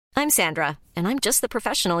I'm Sandra, and I'm just the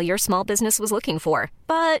professional your small business was looking for.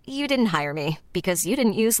 But you didn't hire me because you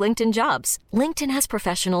didn't use LinkedIn Jobs. LinkedIn has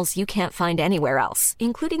professionals you can't find anywhere else,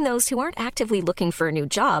 including those who aren't actively looking for a new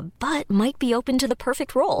job, but might be open to the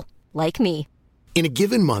perfect role, like me. In a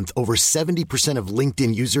given month, over 70% of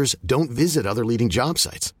LinkedIn users don't visit other leading job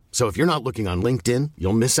sites. So if you're not looking on LinkedIn,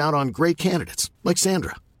 you'll miss out on great candidates like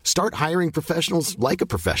Sandra. Start hiring professionals like a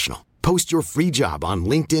professional. Post your free job on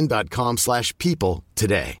linkedin.com/people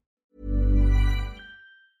today.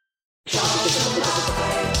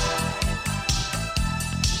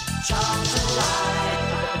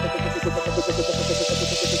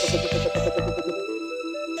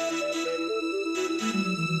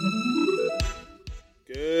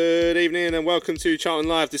 Good evening and welcome to Charlton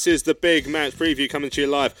Live. This is the big match preview coming to you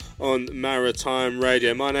live on Maritime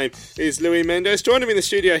Radio. My name is Louis Mendes. Joining me in the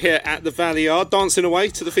studio here at the Valley Yard, dancing away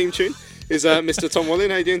to the theme tune, is Mr. Tom Wallin.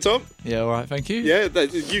 How you doing, Tom? Yeah, all right, thank you. Yeah,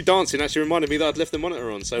 you dancing actually reminded me that I'd left the monitor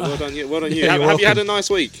on, so well done you. Well done you. Have you had a nice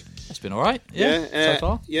week? It's been all right, so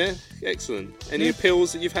far. Yeah, excellent. Any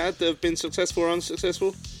appeals that you've had that have been successful or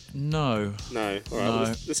unsuccessful? No. All right, No. well,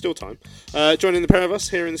 there's still time. Joining the pair of us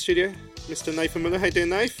here in the studio, Mr. Nathan Miller. How you doing,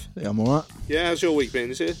 Nath? Yeah, I'm alright. Yeah, how's your week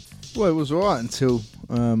been? Is it? Well, it was alright until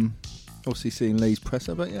obviously seeing Lee's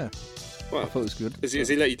presser, but yeah, Well, I thought it was good. Has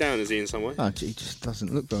he let you down, is he, in some way? Oh, he just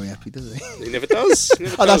doesn't look very happy, does he? He never does. He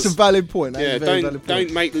never That's does. a valid point. Yeah,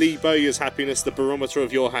 don't make Lee Bowyer's happiness the barometer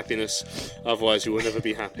of your happiness, otherwise you will never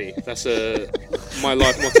be happy. That's my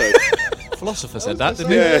life motto. Philosopher said that,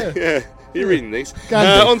 didn't he? Yeah. You're reading these.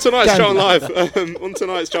 Gandhi. On tonight's Charlton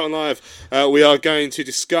Gandhi. Live, we are going to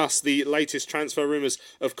discuss the latest transfer rumours,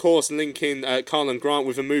 of course, linking Karlan Grant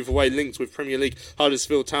with a move away linked with Premier League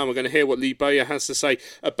Huddersfield Town. We're going to hear what Lee Bowyer has to say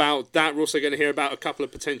about that. We're also going to hear about a couple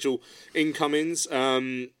of potential incomings.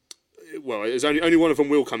 Well, there's only one of them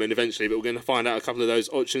will come in eventually, but we're going to find out a couple of those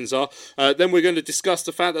options are. Then we're going to discuss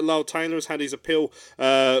the fact that Lyle Taylor has had his appeal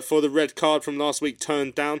for the red card from last week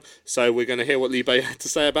turned down. So we're going to hear what Lee Bay had to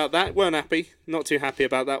say about that. Weren't happy. Not too happy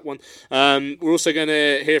about that one. We're also going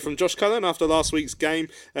to hear from Josh Cullen after last week's game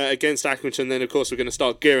against Accrington. Then, of course, we're going to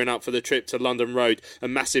start gearing up for the trip to London Road, a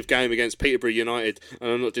massive game against Peterborough United.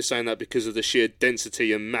 And I'm not just saying that because of the sheer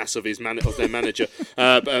density and mass of their manager.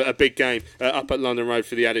 A big game up at London Road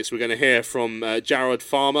for the Addicts. We're going to hear from Jared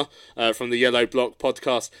Farmer from the Yellow Block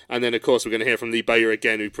podcast, and then of course we're going to hear from Lee Bowyer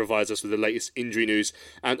again, who provides us with the latest injury news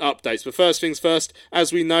and updates. But first things first,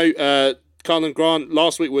 as we know, Karlan Grant,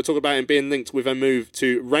 last week we were talking about him being linked with a move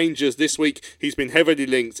to Rangers. This week he's been heavily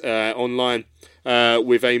linked online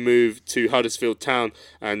with a move to Huddersfield Town,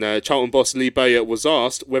 and Charlton boss Lee Bowyer was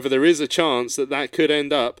asked whether there is a chance that could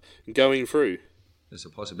end up going through. There's a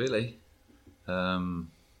possibility. I'm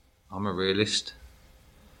a realist,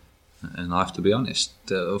 and I have to be honest.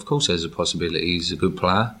 Of course there's a possibility. He's a good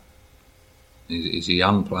player. He's a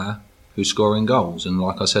young player who's scoring goals, and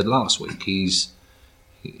like I said last week, he's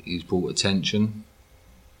brought attention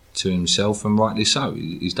to himself, and rightly so.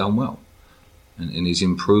 He's done well, and he's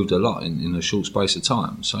improved a lot in a short space of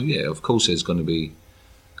time. So yeah, of course there's going to be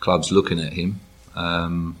clubs looking at him,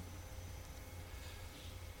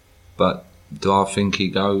 but do I think he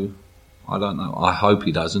go? I don't know. I hope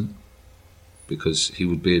he doesn't, because he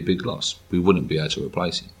would be a big loss. We wouldn't be able to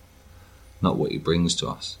replace him. Not what he brings to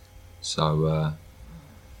us. So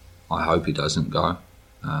I hope he doesn't go.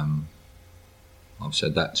 I've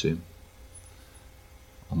said that to him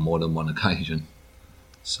on more than one occasion.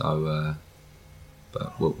 So,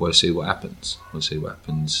 but we'll see what happens. We'll see what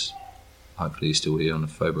happens. Hopefully he's still here on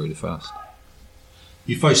February the 1st.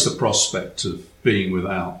 You face the prospect of being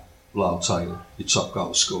without Lyle Taylor, your top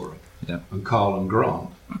goal scorer, and Karlan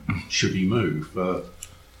Grant, should he move.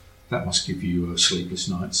 That must give you sleepless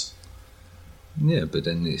nights. Yeah, but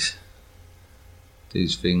then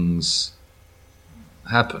these things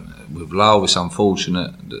happen. With Lyle, it's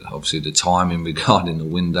unfortunate that obviously the timing regarding the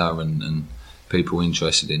window and people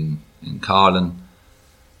interested in Karlan,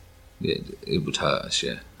 it would hurt us,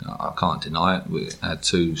 yeah. I can't deny it. We had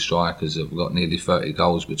two strikers that have got nearly 30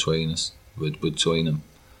 goals between them.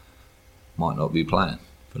 Might not be playing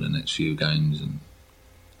for the next few games,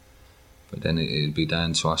 but then it'd be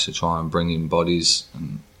down to us to try and bring in bodies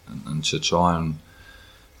and to try and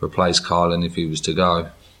replace Karlan if he was to go.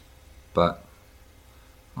 But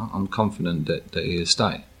I'm confident that he'll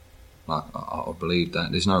stay. Like, I believe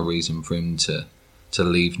that there's no reason for him to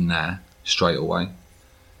leave now straight away.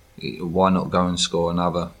 Why not go and score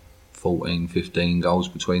another 14, 15 goals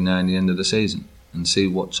between now and the end of the season and see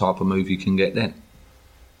what type of move you can get then?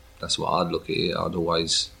 That's what I'd look at it. I'd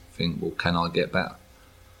always think, well, can I get better?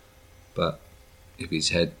 But if his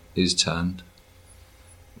head is turned,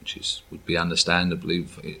 which which would be understandably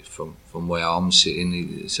from where I'm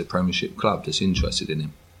sitting. It's a Premiership club that's interested in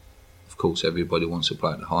him. Of course, everybody wants to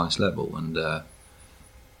play at the highest level, and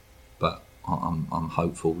but I'm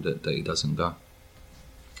hopeful that he doesn't go.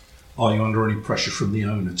 Are you under any pressure from the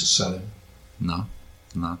owner to sell him? No.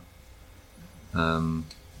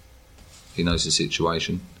 He knows the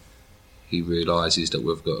situation. He realises that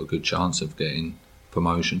we've got a good chance of getting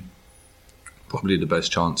promotion, probably the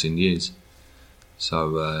best chance in years.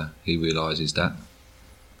 So he realises that.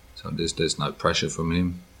 So there's no pressure from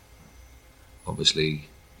him. Obviously,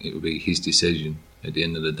 it will be his decision at the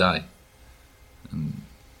end of the day, and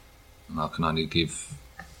I can only give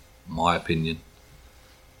my opinion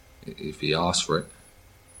if he asks for it.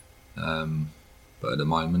 But at the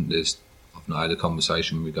moment, I've not had a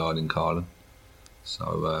conversation regarding Karlan.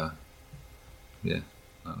 So,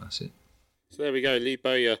 that's it. So there we go, Lee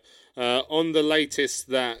Bowyer. On the latest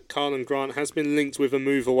that Karlan Grant has been linked with a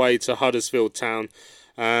move away to Huddersfield Town.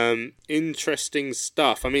 Interesting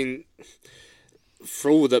stuff. I mean,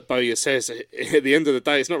 for all that Bowyer says, at the end of the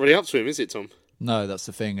day, it's not really up to him, is it, Tom? No, that's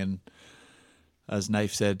the thing. And as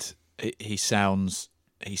Nath said, he sounds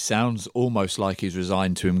almost like he's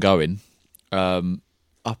resigned to him going.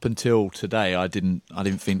 Up until today, I didn't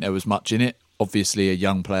think there was much in it. Obviously, a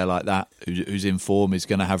young player like that who's in form is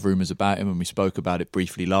going to have rumours about him, and we spoke about it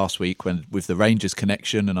briefly last week with the Rangers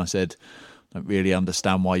connection, and I said, I don't really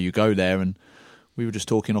understand why you go there, and we were just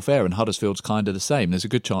talking off air, and Huddersfield's kind of the same. There's a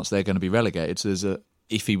good chance they're going to be relegated, so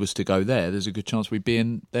if he was to go there's a good chance we'd be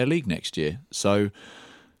in their league next year. So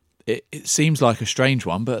it seems like a strange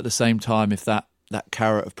one, but at the same time, if that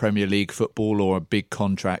carrot of Premier League football or a big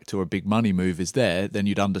contract or a big money move is there, then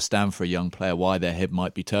you'd understand for a young player why their head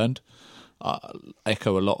might be turned. I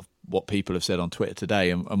echo a lot of what people have said on Twitter today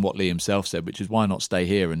and what Lee himself said, which is why not stay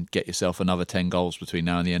here and get yourself another 10 goals between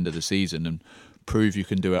now and the end of the season and prove you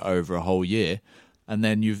can do it over a whole year. And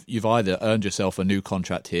then you've either earned yourself a new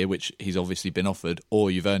contract here, which he's obviously been offered, or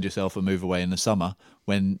you've earned yourself a move away in the summer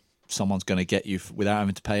when someone's going to get you without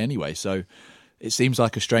having to pay anyway. So it seems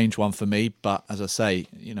like a strange one for me, but as I say,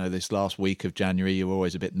 this last week of January, you're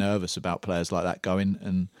always a bit nervous about players like that going,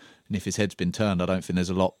 and if his head's been turned, I don't think there's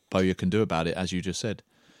a lot Bowyer can do about it, as you just said.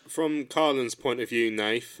 From Karlan's point of view,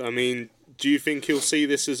 Nath, I mean, do you think he'll see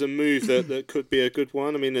this as a move that could be a good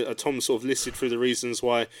one? I mean, Tom sort of listed through the reasons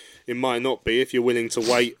why it might not be, if you're willing to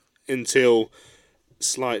wait until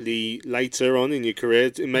slightly later on in your career,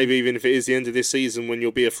 maybe even if it is the end of this season when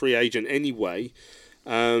you'll be a free agent anyway.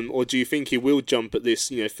 Or do you think he will jump at this,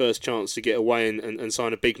 first chance to get away and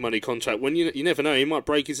sign a big money contract? When you never know, he might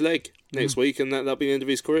break his leg next week, and that'll be the end of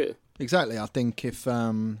his career. Exactly. I think if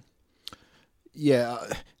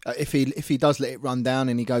he does let it run down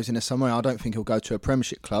and he goes into somewhere, I don't think he'll go to a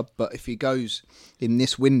Premiership club. But if he goes in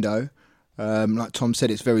this window, like Tom said,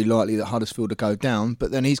 it's very likely that Huddersfield will go down. But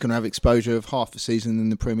then he's going to have exposure of half a season in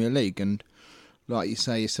the Premier League, and like you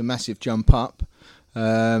say, it's a massive jump up.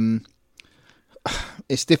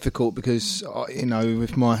 It's difficult because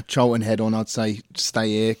with my Charlton head on, I'd say stay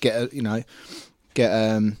here, get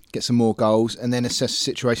some more goals, and then assess the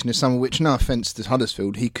situation of someone. Which, no offence to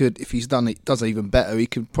Huddersfield, he could, if he's does even better, he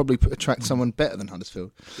could probably attract someone better than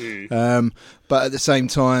Huddersfield. But at the same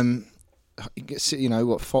time, he gets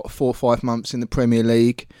 4 or 5 months in the Premier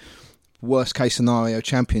League. Worst case scenario,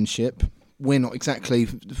 Championship. We're not exactly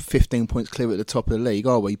 15 points clear at the top of the league,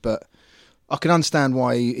 are we? But I can understand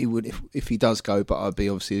why he would if he does go, but I'd be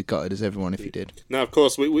obviously gutted as everyone if he did. Now, of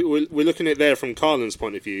course, we're looking at it there from Karlan's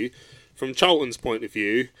point of view. From Charlton's point of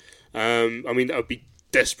view, I mean, that would be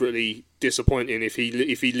desperately disappointing if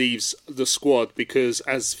he leaves the squad, because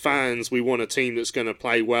as fans, we want a team that's going to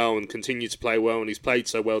play well and continue to play well, and he's played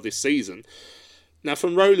so well this season. Now,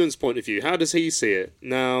 from Roland's point of view, how does he see it?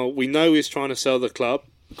 Now, we know he's trying to sell the club.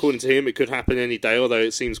 According to him, it could happen any day, although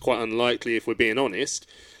it seems quite unlikely if we're being honest.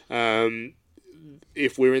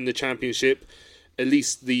 If we're in the Championship, at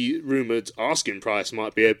least the rumoured asking price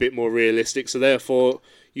might be a bit more realistic, so therefore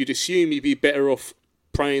you'd assume he'd be better off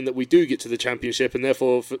praying that we do get to the Championship, and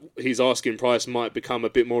therefore his asking price might become a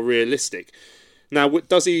bit more realistic. Now,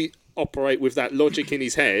 does he operate with that logic in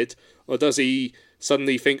his head, or does he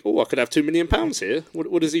suddenly think, I could have £2 million here?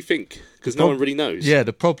 What does he think? Because no one really knows. Yeah,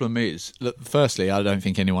 the problem is, look, firstly, I don't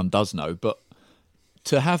think anyone does know, but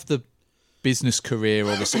to have the business career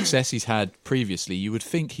or the success he's had previously, you would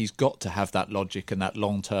think he's got to have that logic and that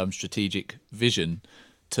long-term strategic vision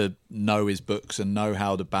to know his books and know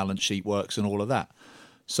how the balance sheet works and all of that.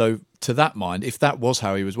 So to that mind, if that was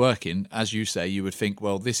how he was working, as you say, you would think,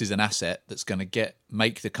 well, this is an asset that's going to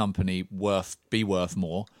make the company be worth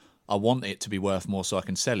more. I want it to be worth more so I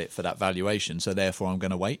can sell it for that valuation, so therefore I'm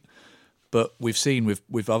going to wait. But we've seen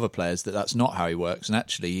with other players that that's not how he works. And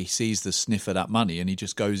actually, he sees the sniff of that money and he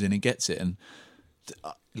just goes in and gets it. And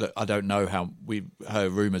look, I don't know how, we've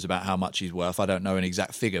heard rumours about how much he's worth. I don't know an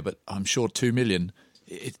exact figure, but I'm sure 2 million,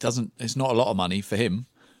 it's not a lot of money for him.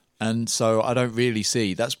 And so I don't really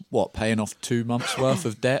see, that's what, paying off 2 months worth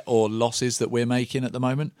of debt or losses that we're making at the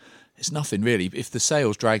moment. It's nothing really. If the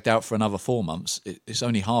sale's dragged out for another 4 months, it's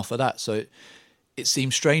only half of that. So it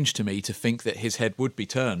seems strange to me to think that his head would be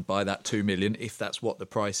turned by that 2 million if that's what the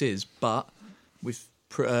price is. But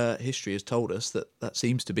history has told us that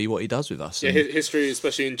seems to be what he does with us. Yeah, history,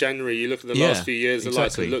 especially in January. You look at the last few years, the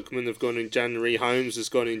likes of Lookman have gone in January, Holmes has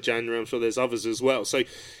gone in January, I'm sure there's others as well. So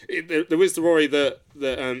there is the worry that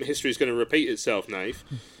history is going to repeat itself, Nath.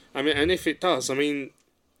 I mean, and if it does, I mean,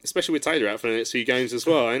 especially with Taylor out for the next few games as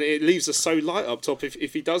well, and it leaves us so light up top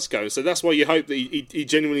if he does go. So that's why you hope that he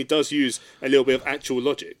genuinely does use a little bit of actual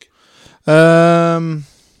logic.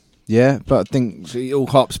 Yeah, but I think it all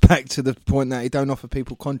harps back to the point that you don't offer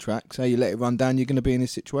people contracts. So you let it run down, you're going to be in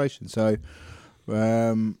this situation. So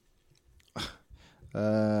I'm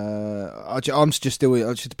just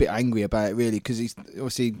a bit angry about it, really, because he's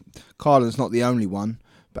obviously Carlin's not the only one.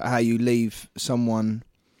 But how you leave someone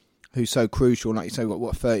who's so crucial, like you say,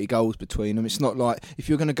 what 30 goals between them? It's not like if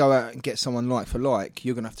you're going to go out and get someone like for like,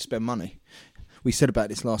 you're going to have to spend money. We said about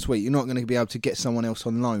this last week. You're not going to be able to get someone else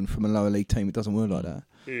on loan from a lower league team. It doesn't work like that.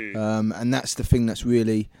 And that's the thing that's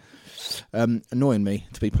really annoying me,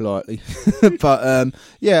 to be politely. But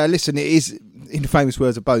yeah, listen, it is, in the famous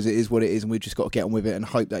words of Bose, it is what it is, and we've just got to get on with it and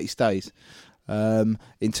hope that he stays. In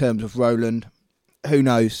terms of Roland, who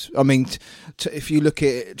knows? I mean, if you look at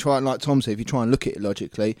it, like Tom said, if you try and look at it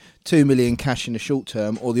logically, 2 million cash in the short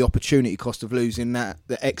term, or the opportunity cost of losing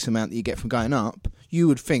the X amount that you get from going up, you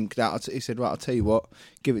would think that he said, right, I'll tell you what,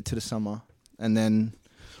 give it to the summer, and then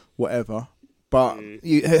whatever. But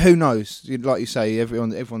who knows? Like you say,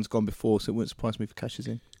 everyone's gone before, so it wouldn't surprise me if Cash is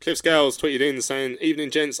in. Cliff Scales tweeted in saying, "Evening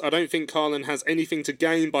gents, I don't think Carlin has anything to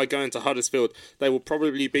gain by going to Huddersfield. They will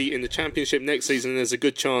probably be in the Championship next season, and there's a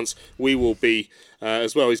good chance we will be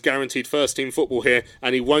as well. He's guaranteed first team football here,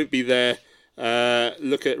 and he won't be there.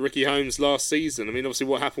 Look at Ricky Holmes last season. I mean, obviously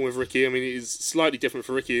what happened with Ricky, I mean, it's slightly different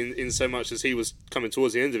for Ricky in so much as he was coming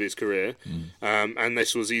towards the end of his career, and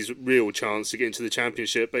this was his real chance to get into the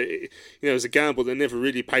Championship. But it was a gamble that never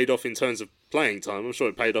really paid off in terms of playing time. I'm sure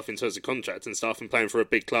it paid off in terms of contract and stuff, and playing for a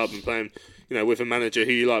big club and playing, with a manager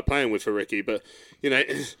who you like playing with for Ricky. But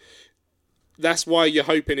that's why you're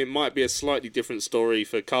hoping it might be a slightly different story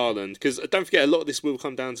for Carlin. Because don't forget, a lot of this will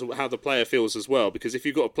come down to how the player feels as well. Because if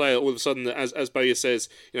you've got a player all of a sudden, as Bowyer says,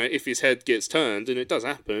 if his head gets turned, and it does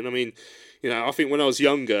happen. I mean, I think when I was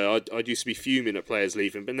younger, I'd used to be fuming at players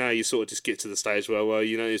leaving. But now you sort of just get to the stage where,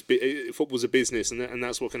 football's a business, and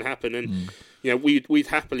that's what can happen. And we'd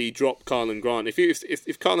happily drop Karlan Grant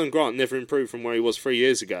if Karlan Grant never improved from where he was 3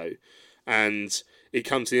 years ago, and he'd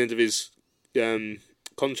come to the end of his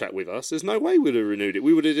contract with us, there's no way we'd have renewed it.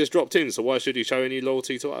 We would have just dropped him, so why should he show any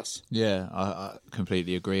loyalty to us? Yeah, I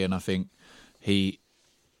completely agree, and I think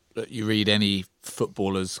you read any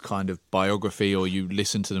footballer's kind of biography, or you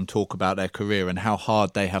listen to them talk about their career and how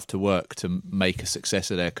hard they have to work to make a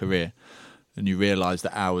success of their career, and you realise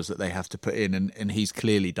the hours that they have to put in, and he's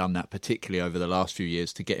clearly done that, particularly over the last few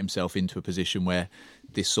years, to get himself into a position where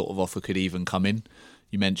this sort of offer could even come in.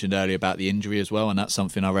 You mentioned earlier about the injury as well, and that's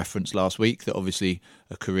something I referenced last week, that obviously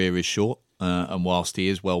a career is short, and whilst he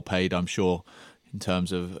is well paid, I'm sure, in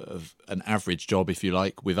terms of an average job, if you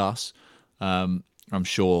like, with us, I'm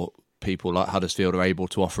sure people like Huddersfield are able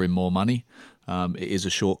to offer him more money. It is a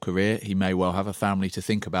short career. He may well have a family to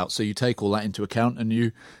think about. So you take all that into account, and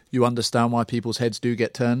you understand why people's heads do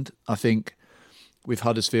get turned. I think with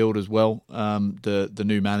Huddersfield as well, the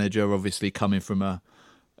new manager obviously coming from a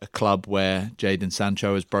club where Jadon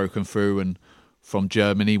Sancho has broken through, and from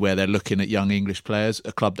Germany where they're looking at young English players,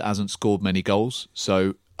 a club that hasn't scored many goals.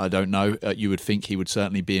 So I don't know. You would think he would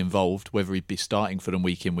certainly be involved. Whether he'd be starting for them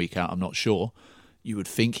week in, week out, I'm not sure. You would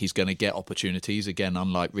think he's going to get opportunities, again,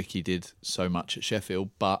 unlike Ricky did so much at Sheffield.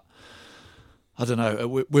 But I don't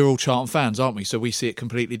know. We're all Charlton fans, aren't we? So we see it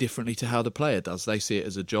completely differently to how the player does. They see it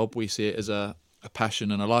as a job. We see it as a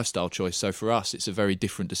passion and a lifestyle choice. So for us, it's a very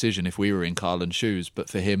different decision if we were in Carlin's shoes. But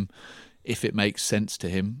for him, if it makes sense to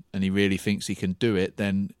him and he really thinks he can do it,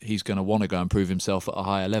 then he's going to want to go and prove himself at a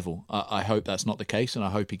higher level. I hope that's not the case, and I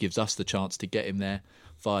hope he gives us the chance to get him there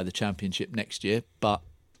via the Championship next year. But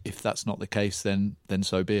if that's not the case, then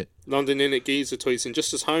so be it. London In at Geezer tweets, and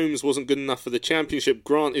just as Holmes wasn't good enough for the Championship,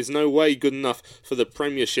 Grant is no way good enough for the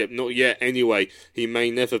Premiership. Not yet, anyway. He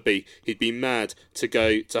may never be. He'd be mad to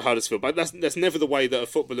go to Huddersfield. But that's never the way that a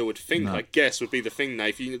footballer would think, I guess, would be the thing,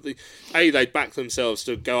 Nath. A, they'd back themselves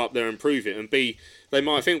to go up there and prove it, and B, they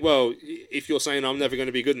might think, well, if you're saying I'm never going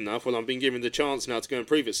to be good enough, well, I'm being given the chance now to go and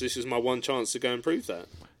prove it, so this is my one chance to go and prove that.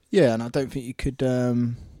 Yeah, and I don't think you could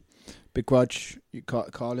begrudge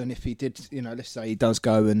Karlan if he did, let's say he does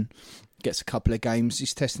go and gets a couple of games,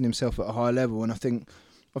 he's testing himself at a high level, and I think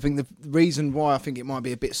the reason why I think it might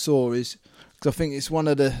be a bit sore is because I think it's one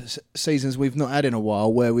of the seasons we've not had in a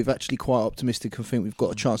while where we've actually quite optimistic and think we've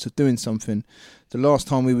got a chance of doing something. The last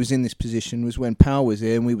time we was in this position was when Powell was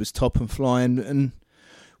here and we was top and flying, and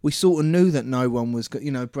we sort of knew that no one was,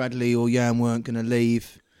 Bradley or Jan weren't going to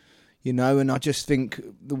leave, and I just think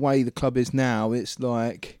the way the club is now, it's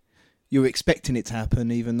like you're expecting it to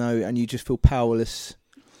happen, even though, and you just feel powerless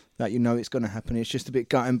that it's going to happen. It's just a bit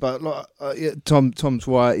gutting, but Tom's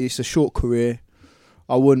right. It's a short career.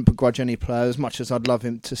 I wouldn't begrudge any player as much as I'd love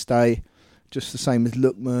him to stay. Just the same as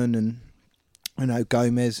Lookman and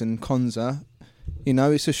Gomez and Konza.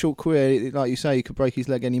 It's a short career. Like you say, he could break his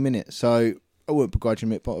leg any minute. So I wouldn't begrudge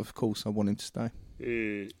him it, but of course I want him to stay.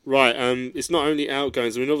 Right, it's not only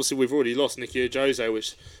outgoings. I mean, obviously we've already lost Nicky Jose,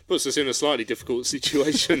 which puts us in a slightly difficult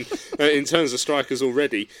situation in terms of strikers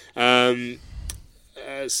already.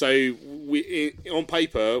 So on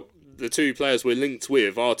paper, the two players we're linked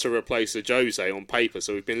with are to replace Jose on paper.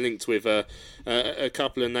 So we've been linked with a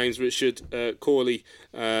couple of names. Richard Corley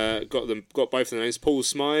got both of the names. Paul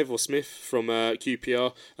Smythe or Smith from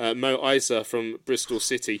QPR, Mo Isa from Bristol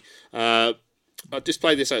City. I'll just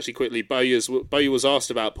play this actually quickly. Bowyer was asked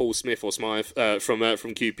about Paul Smith or Smythe from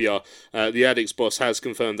QPR. The Addicts boss has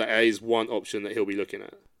confirmed that is one option that he'll be looking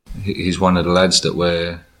at. He's one of the lads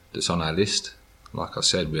that's on our list. Like I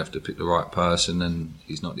said, we have to pick the right person, and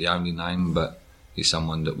he's not the only name, but he's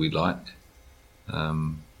someone that we like. He's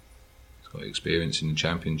got experience in the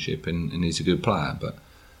Championship, and he's a good player. But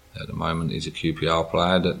at the moment, he's a QPR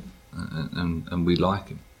player, and we like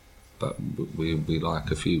him. But we like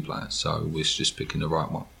a few players, so we're just picking the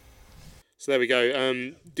right one. So there we go.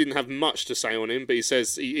 Didn't have much to say on him, but he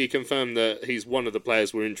says he confirmed that he's one of the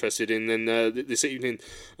players we're interested in. Then this evening,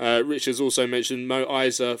 Richard's also mentioned Mo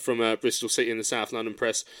Isa from Bristol City in the South London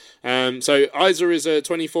Press. So Isa is a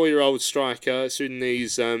 24-year-old striker,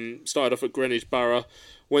 Sudanese, started off at Greenwich Borough,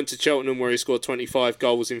 went to Cheltenham where he scored 25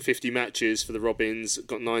 goals in 50 matches for the Robins,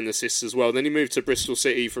 got 9 assists as well. Then he moved to Bristol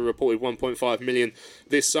City for a reported 1.5 million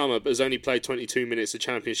this summer, but has only played 22 minutes of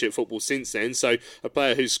Championship football since then. So a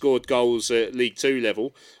player who's scored goals at League 2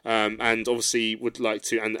 level, and obviously would like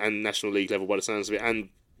to, and National League level by the sounds of it, and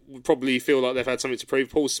would probably feel like they've had something to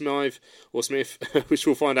prove. Paul Smythe, or Smith, which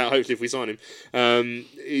we'll find out hopefully if we sign him,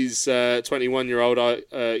 is 21-year-old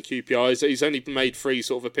QPR. He's only made 3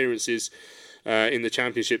 sort of appearances in the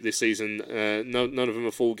Championship this season. None of them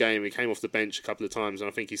a full game. He came off the bench a couple of times, and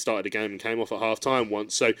I think he started a game and came off at half-time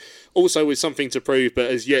once. So also with something to prove,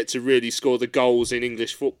 but has yet to really score the goals in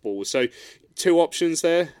English football. So 2 options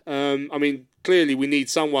there. I mean, clearly we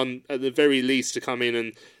need someone at the very least to come in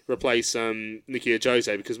and replace Nicky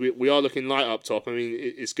Jose, because we are looking light up top. I mean,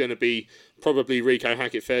 it's going to be probably Rico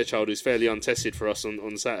Hackett-Fairchild, who's fairly untested for us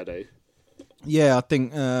on Saturday. Yeah, I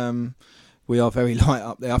think we are very light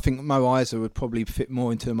up there. I think Mo Isa would probably fit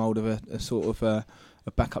more into the mould of a sort of a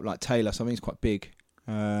backup like Taylor. So I mean, he's quite big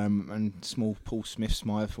and small. Paul Smith,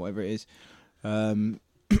 Smythe, whatever it is.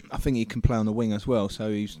 I think he can play on the wing as well.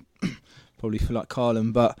 So he's probably feel like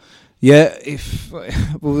Karlan. But yeah,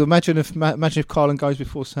 imagine if Karlan goes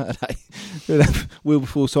before Saturday. We'll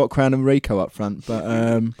before start Crown and Rico up front.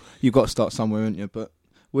 But you've got to start somewhere, haven't you? But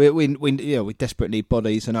we desperately need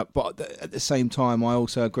bodies, but at the same time, I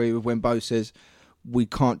also agree with when Bo says we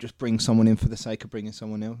can't just bring someone in for the sake of bringing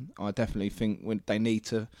someone in. I definitely think they need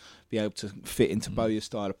to be able to fit into Bowyer's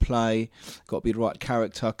style of play. Got to be the right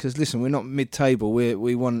character. Because listen, we're not mid-table.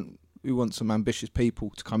 We want some ambitious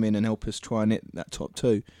people to come in and help us try and hit that top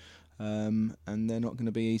 2. And they're not going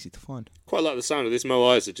to be easy to find. Quite like the sound of this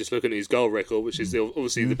Mo Isa, just looking at his goal record, which is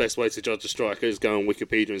obviously the best way to judge a striker, is go on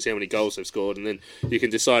Wikipedia and see how many goals they've scored, and then you can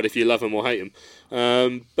decide if you love them or hate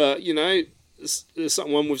them. But,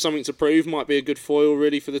 someone with something to prove might be a good foil,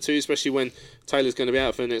 really, for the 2, especially when Taylor's going to be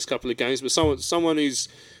out for the next couple of games. But someone who's,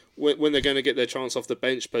 when they're going to get their chance off the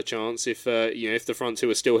bench, perchance, if the front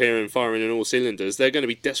 2 are still here and firing in all cylinders, they're going to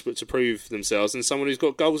be desperate to prove themselves, and someone who's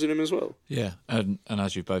got goals in them as well. Yeah, and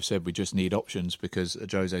as you both said, we just need options because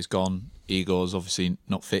Jose's gone. Igor's obviously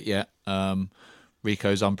not fit yet.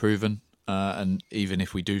 Rico's unproven. And even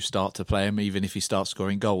if we do start to play him, even if he starts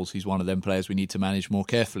scoring goals, he's one of them players we need to manage more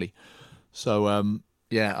carefully. So,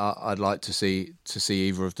 I'd like to see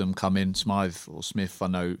either of them come in. Smythe or Smith, I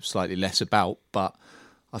know slightly less about, but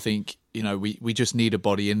I think, we just need a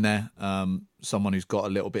body in there, someone who's got a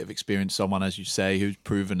little bit of experience, someone, as you say, who's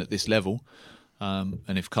proven at this level.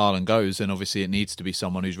 And if Karlan goes, then obviously it needs to be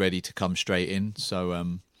someone who's ready to come straight in.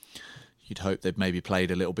 So you'd hope they've maybe played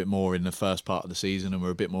a little bit more in the first part of the season and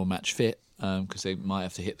were a bit more match fit, because they might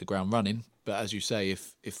have to hit the ground running. But as you say,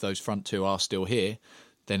 if those front two are still here,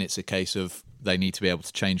 then it's a case of they need to be able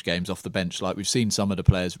to change games off the bench. Like we've seen some of the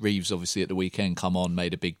players, Reeves obviously at the weekend come on,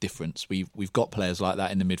 made a big difference. We've got players like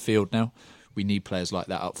that in the midfield now. We need players like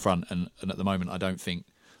that up front, and at the moment I don't think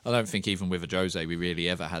even with a Jose we really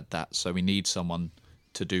ever had that. So we need someone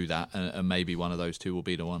to do that, and maybe one of those two will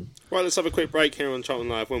be the one. Right, let's have a quick break here on Charlton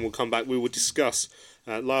Live. When we'll come back, we will discuss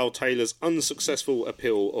Lyle Taylor's unsuccessful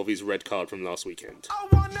appeal of his red card from last weekend. I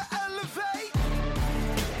wanna elevate.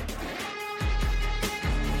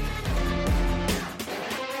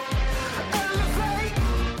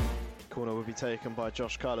 Corner will be taken by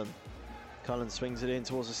Josh Cullen. Cullen swings it in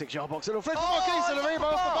towards the 6-yard box. It'll flip to Marquise, and Aribo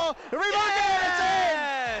off the bar. Aribo gets it in!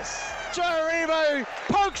 Joe Aribo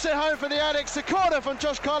pokes it home for the Addicts. The corner from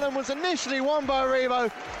Josh Cullen was initially won by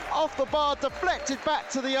Aribo. Off the bar, deflected back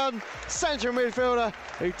to the central midfielder,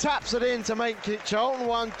 who taps it in to make it Charlton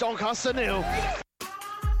 1, Doncaster 0.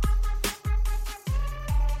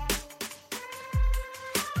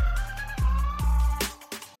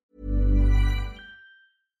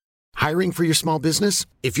 Hiring for your small business?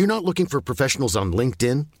 If you're not looking for professionals on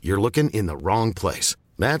LinkedIn, you're looking in the wrong place.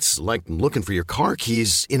 That's like looking for your car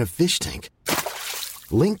keys in a fish tank.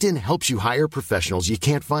 LinkedIn helps you hire professionals you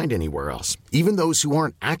can't find anywhere else, even those who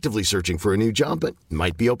aren't actively searching for a new job but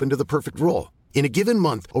might be open to the perfect role. In a given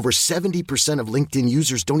month, over 70% of LinkedIn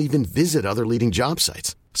users don't even visit other leading job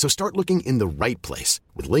sites. So start looking in the right place.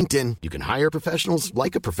 With LinkedIn, you can hire professionals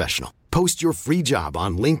like a professional. Post your free job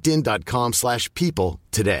on linkedin.com/people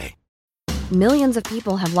today. Millions of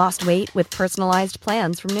people have lost weight with personalized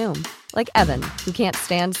plans from Noom. Like Evan, who can't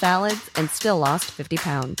stand salads and still lost 50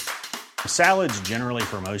 pounds. Salads generally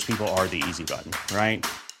for most people are the easy button, right?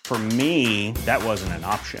 For me, that wasn't an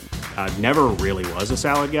option. I never really was a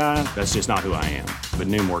salad guy. That's just not who I am. But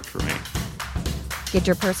Noom worked for me. Get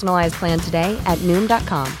your personalized plan today at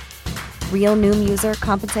Noom.com. Real Noom user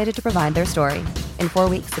compensated to provide their story. In 4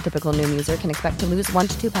 weeks, the typical Noom user can expect to lose 1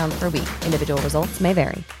 to 2 pounds per week. Individual results may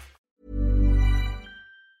vary.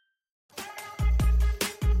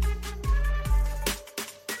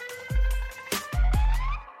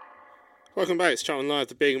 Welcome back. It's Charlton Live,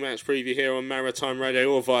 the big match preview here on Maritime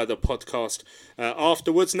Radio or via the podcast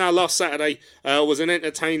afterwards. Now, last Saturday was an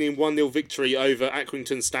entertaining 1-0 victory over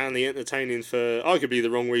Accrington Stanley. Entertaining for arguably the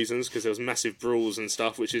wrong reasons, because there was massive brawls and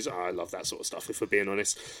stuff, which is, I love that sort of stuff, if we're being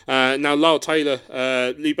honest. Now, Lyle Taylor,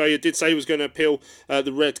 Lee Bowyer did say he was going to appeal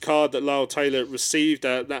the red card that Lyle Taylor received.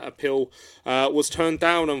 That appeal was turned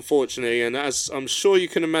down, unfortunately, and as I'm sure you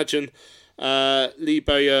can imagine, Lee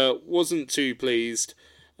Bowyer wasn't too pleased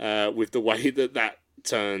with the way that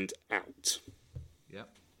turned out.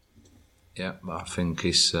 Yeah, I think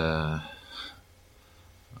it's a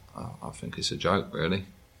joke, really.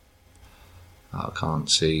 I can't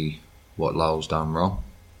see what Lyle's done wrong.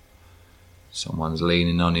 Someone's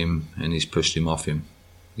leaning on him and he's pushed him off him.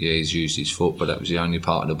 Yeah, he's used his foot, but that was the only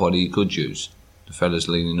part of the body he could use. The fella's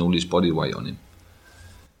leaning all his body weight on him.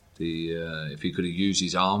 If he could have used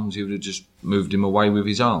his arms, he would have just moved him away with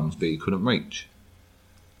his arms, but he couldn't reach.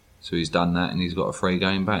 So he's done that and he's got a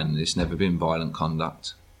 3-game ban. It's never been violent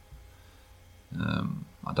conduct.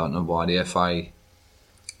 I don't know why the FA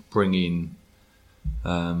bring in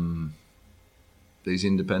these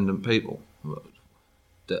independent people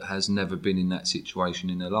that has never been in that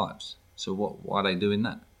situation in their lives. So why are they doing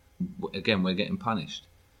that? Again, we're getting punished.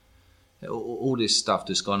 All this stuff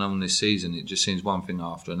that's gone on this season, it just seems one thing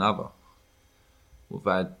after another. We've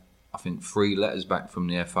had, I think, 3 letters back from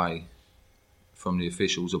the FA, from the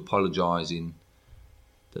officials apologising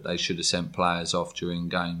that they should have sent players off during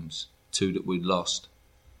games, 2 that we'd lost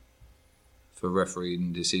for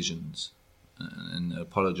refereeing decisions, and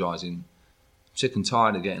apologising. I'm sick and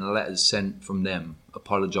tired of getting letters sent from them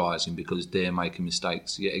apologising because they're making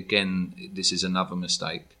mistakes. Yet again, this is another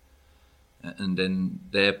mistake. And then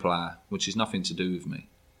their player, which is nothing to do with me,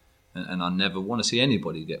 and I never want to see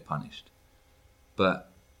anybody get punished, but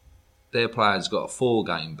their player's got a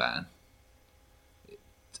 4-game ban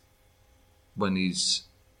when he's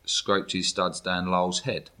scraped his studs down Lyle's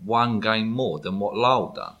head. 1 game more than what Lyle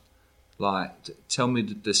done. Like, tell me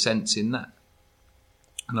the sense in that.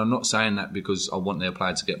 And I'm not saying that because I want their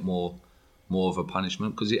player to get more more of a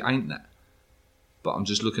punishment, because it ain't that. But I'm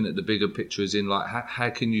just looking at the bigger picture as in, like,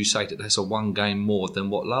 how can you say that that's a one game more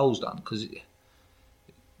than what Lyall's done? Because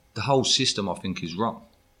the whole system, I think, is wrong.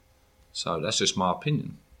 So that's just my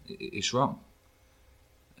opinion. It's wrong.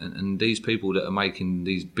 And these people that are making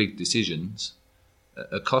these big decisions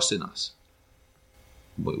are costing us.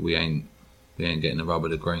 But we ain't getting the rub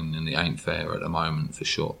of the green, and it ain't fair at the moment, for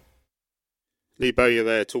sure. Lee Bowyer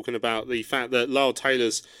there talking about the fact that Lyle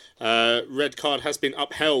Taylor's red card has been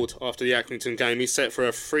upheld after the Accrington game. He's set for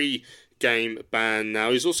a 3-game ban now.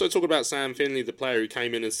 He's also talking about Sam Finley, the player who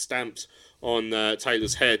came in and stamped on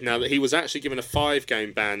Taylor's head. Now, that he was actually given a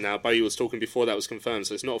 5-game ban now. Bowyer was talking before that was confirmed,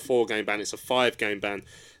 so it's not a 4-game ban, it's a 5-game ban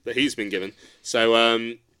that he's been given.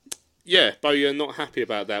 So, yeah, Bowyer not happy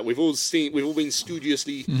about that. We've all been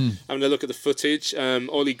studiously having a look at the footage.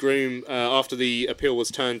 Ollie Groom, after the appeal was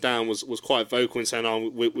turned down, was quite vocal in saying, "Oh,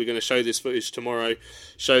 we're going to show this footage tomorrow,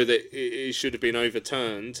 show that it should have been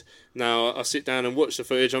overturned." Now, I sit down and watch the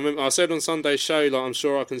footage. I said on Sunday's show, like, I'm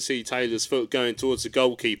sure I can see Taylor's foot going towards the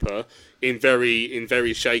goalkeeper in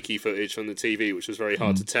very shaky footage from the TV, which was very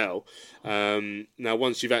hard to tell. Now,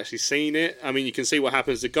 once you've actually seen it, I mean, you can see what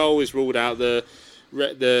happens. The goal is ruled out.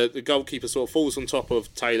 The goalkeeper sort of falls on top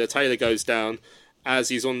of Taylor. Taylor goes down. As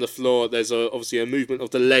he's on the floor, there's obviously a movement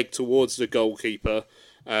of the leg towards the goalkeeper,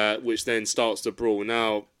 which then starts the brawl.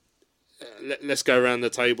 Now, let's go around the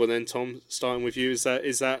table then, Tom, starting with you. Is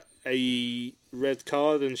that a red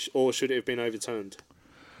card, or should it have been overturned?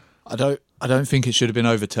 I don't think it should have been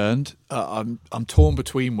overturned. I'm torn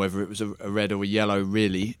between whether it was a red or a yellow,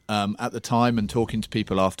 really. At the time, and talking to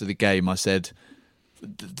people after the game, I said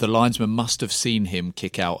the linesman must have seen him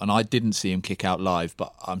kick out, and I didn't see him kick out live,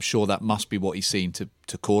 but I'm sure that must be what he's seen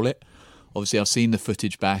to call it. Obviously, I've seen the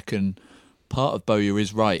footage back, and part of Bowyer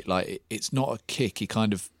is right. Like, it's not a kick.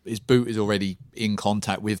 His boot is already in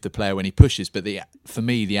contact with the player when he pushes, but for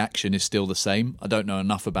me, the action is still the same. I don't know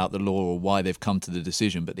enough about the law or why they've come to the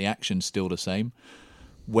decision, but the action's still the same.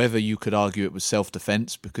 Whether you could argue it was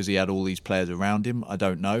self-defence because he had all these players around him, I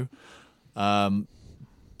don't know.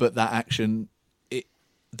 But that action,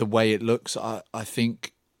 the way it looks, I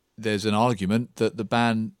think there's an argument that the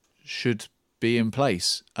ban should be in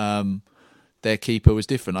place. Their keeper was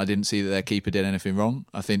different. I didn't see that their keeper did anything wrong.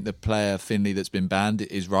 I think the player, Finley, that's been banned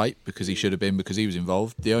is right because he should have been, because he was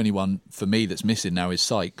involved. The only one, for me, that's missing now is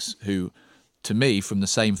Sykes, who, to me, from the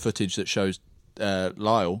same footage that shows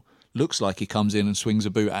Lyall, looks like he comes in and swings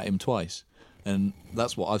a boot at him twice. And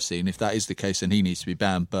that's what I've seen. If that is the case, then he needs to be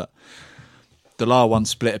banned. But the Lyall one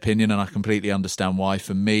split opinion, and I completely understand why.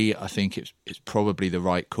 For me, I think it's probably the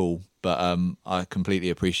right call. But I completely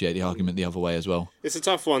appreciate the argument the other way as well. It's a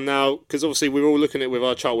tough one now, because obviously we're all looking at it with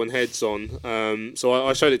our Charlton heads on. So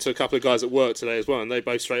I showed it to a couple of guys at work today as well, and they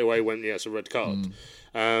both straight away went, yeah, it's a red card.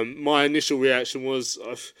 My initial reaction was,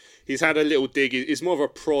 he's had a little dig. It's more of a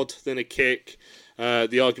prod than a kick.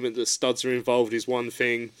 The argument that studs are involved is one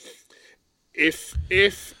thing. If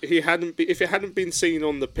it hadn't been seen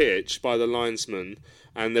on the pitch by the linesman,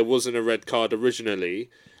 and there wasn't a red card originally,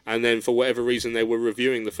 and then for whatever reason they were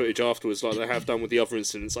reviewing the footage afterwards like they have done with the other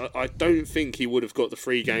incidents, I don't think he would have got the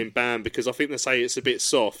 3-game ban, because I think they say it's a bit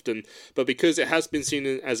soft, but because it has been seen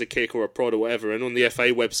as a kick or a prod or whatever, and on the FA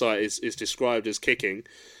website is described as kicking,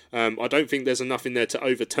 I don't think there's enough in there to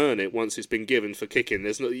overturn it once it's been given for kicking.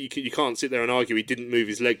 You can't sit there and argue he didn't move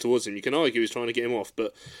his leg towards him. You can argue he's trying to get him off,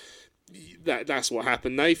 but that's what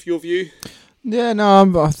happened. Nath, your view? Yeah,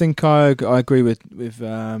 no, I think I agree with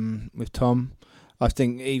Tom. I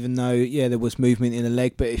think even though, there was movement in the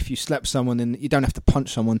leg, but if you slap someone, and you don't have to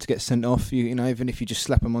punch someone to get sent off. You know, even if you just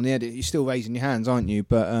slap them on the head, you're still raising your hands, aren't you?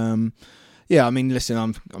 But I mean, listen,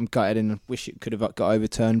 I'm gutted and wish it could have got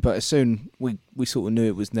overturned. But as soon we sort of knew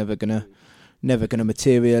it was never gonna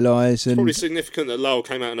materialise. It's probably significant that Lyall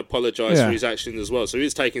came out and apologised for his actions as well, so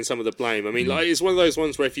he's taking some of the blame. I mean, like, it's one of those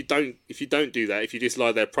ones where if you don't do that, if you just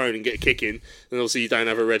lie there prone and get a kick in, then obviously you don't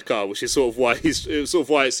have a red card, which is sort of why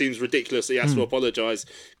it seems ridiculous that he has to apologise,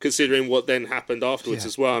 considering what then happened afterwards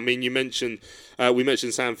as well. I mean, we mentioned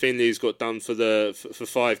Sam Finley, who's got done for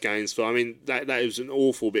 5 games. I mean, that was an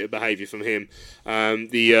awful bit of behaviour from him.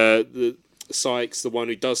 The Sykes, the one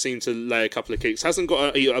who does seem to lay a couple of kicks, hasn't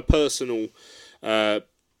got a personal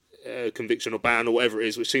conviction or ban or whatever it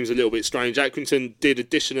is, which seems a little bit strange. Accrington did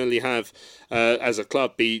additionally have, as a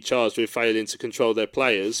club, be charged with failing to control their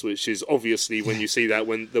players, which is obviously, when you see that,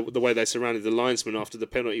 when the way they surrounded the linesman after the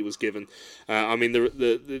penalty was given. I mean,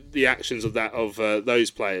 the actions of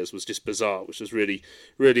those players was just bizarre, which was really,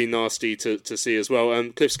 really nasty to see as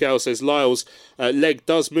well. Cliff Scale says Lyle's leg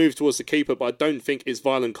does move towards the keeper, but I don't think it's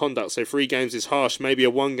violent conduct. So 3 games is harsh, maybe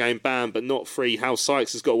a 1-game ban, but not 3. How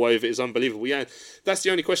Sykes has got away with it is unbelievable. Yeah, that's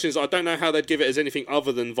the only question. Is I don't know how they'd give it as anything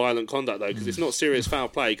other than violent conduct, though, because it's not serious foul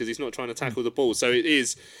play, because he's not trying to tackle the ball. So it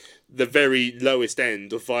is the very lowest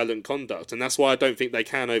end of violent conduct, and that's why I don't think they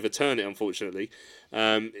can overturn it, unfortunately.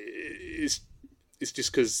 It's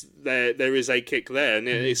just because there is a kick there, and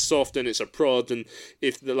it's soft and it's a prod, and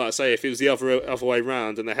if, like I say, if it was the other way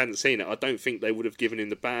round and they hadn't seen it, I don't think they would have given him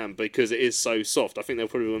the ban, because it is so soft. I think they'll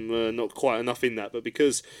probably not quite enough in that, but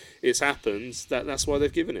because it's happened, that's why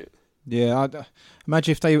they've given it. Yeah,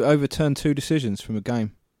 imagine if they overturned 2 decisions from a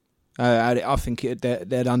game. I think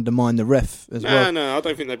they'd undermine the ref as well. No, I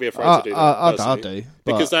don't think they'd be afraid to do that. I do.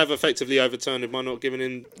 Because they have effectively overturned it by not giving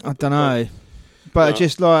in. I don't know. But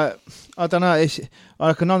just like, I don't know,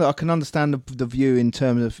 I can understand the view in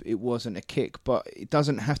terms of it wasn't a kick, but it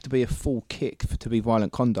doesn't have to be a full kick to be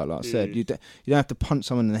violent conduct, like I said. You don't have to punch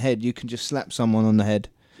someone in the head, you can just slap someone on the head,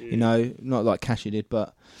 you know, not like Cashy did,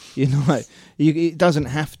 but, you know, it doesn't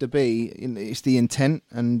have to be, it's the intent,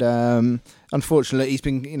 and unfortunately he's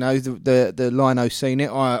been, you know, the Lino's seen it.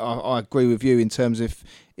 I agree with you in terms of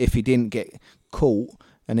if he didn't get caught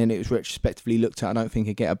and then it was retrospectively looked at, I don't think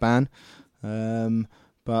he'd get a ban.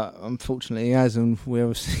 But unfortunately he has, and we're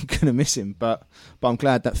obviously going to miss him. But I'm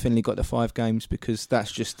glad that Finley got the 5 games, because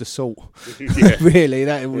that's just assault. Yeah. Really,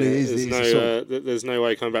 that is assault. There's no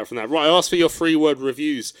way coming back from that. Right, I asked for your 3-word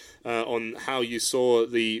reviews on how you saw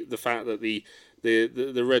the fact that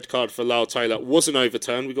the red card for Lyle Taylor wasn't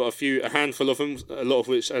overturned. We got a handful of them, a lot of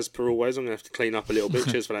which, as per always, I'm going to have to clean up a little bit.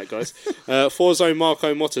 Cheers for that, guys. Forzo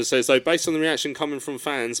Marco Motta says, though, based on the reaction coming from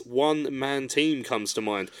fans, one-man team comes to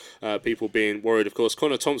mind. People being worried, of course.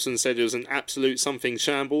 Connor Thompson said it was an absolute something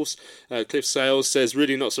shambles. Cliff Sales says,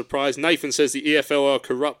 really not surprised. Nathan says the EFL are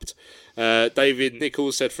corrupt. David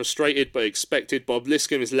Nichols said frustrated but expected. Bob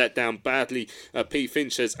Liscombe is let down badly. Pete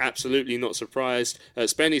Finch says absolutely not surprised.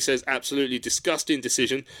 Spenny says absolutely disgusting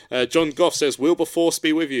decision. John Goff says Wilberforce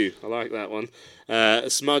be with you. I like that one.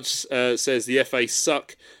 Smudge says the FA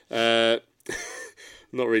suck.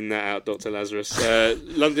 Not reading that out, Dr. Lazarus.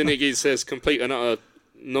 London Iggy says complete and utter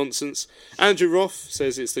nonsense. Andrew Roth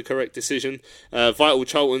says it's the correct decision. Vital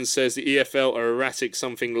Charlton says the EFL are erratic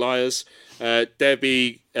something liars.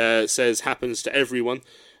 Debbie says happens to everyone.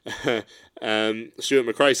 Stuart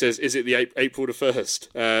McRae says, is it the April the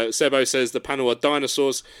 1st? Sebo says the panel are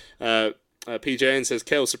dinosaurs. PJN says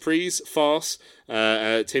Kel Surprise, farce.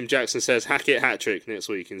 Tim Jackson says Hackett hat-trick next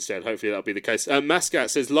week instead. Hopefully that'll be the case.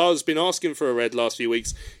 Mascat says Lyle's been asking for a red last few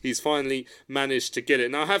weeks. He's finally managed to get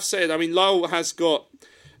it. Now I have said, I mean, Lyle has got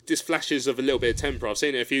just flashes of a little bit of temper. I've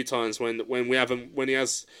seen it a few times when he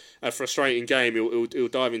has a frustrating game, he'll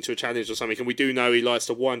dive into a challenge or something, and we do know he likes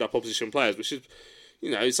to wind up opposition players, which is, you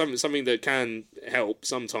know, something that can help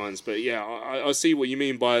sometimes. But yeah, I see what you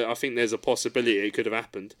mean by I think there's a possibility it could have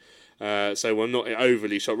happened. So we're not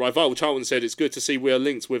overly shocked. Right, Vital Charlton said it's good to see we are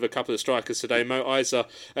linked with a couple of strikers today. Mo Isa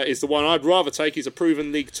is the one I'd rather take. He's a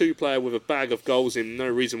proven League 2 player with a bag of goals in. No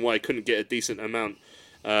reason why he couldn't get a decent amount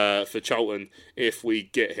for Charlton if we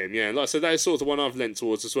get him. Yeah, like I said, that is sort of the one I've lent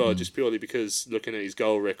towards as well, just purely because looking at his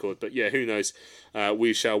goal record. But yeah, who knows?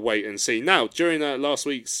 We shall wait and see. Now, during last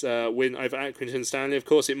week's win over Accrington Stanley, of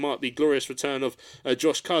course, it marked the glorious return of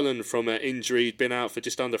Josh Cullen from injury. He'd been out for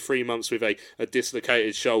just under 3 months with a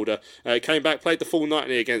dislocated shoulder. Came back, played the full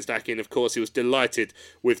nightly against Akin. Of course, he was delighted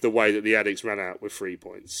with the way that the Addicts ran out with 3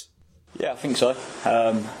 points. Yeah, I think so.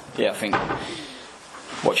 I think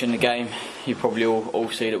watching the game, you probably all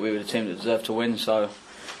see that we were the team that deserved to win. So,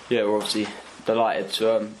 yeah, we're obviously delighted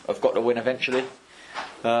to have got the win eventually.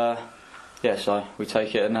 So we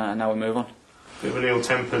take it and now we move on. Bit of an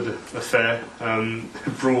ill-tempered affair,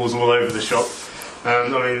 brawls all over the shop. I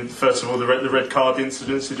mean, first of all, the red card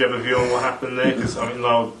incidents, did you have a view on what happened there? Because, I mean,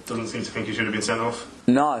 Lyle doesn't seem to think he should have been sent off.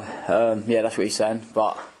 No, that's what he's saying,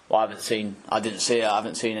 but I didn't see it, I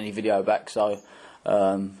haven't seen any video back, so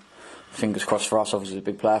fingers crossed for us. Obviously he's a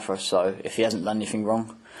big player for us, so if he hasn't done anything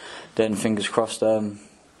wrong, then fingers crossed the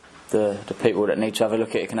people that need to have a look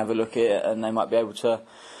at it can have a look at it, and they might be able to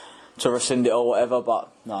rescind it or whatever,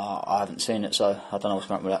 but no, I haven't seen it, so I don't know what's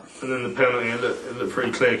going on with that. And then the penalty, it looked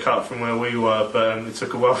pretty clear cut from where we were, but it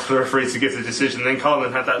took a while for the referee to give the decision. Then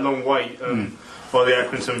Carlin had that long wait while the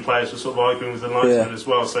Accrington players were sort of arguing with the linesman as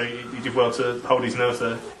well. So he did well to hold his nerve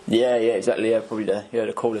there. Yeah, exactly. Yeah, probably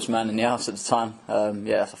the coolest man in the house at the time. I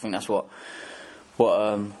think that's what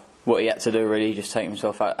he had to do, really, just take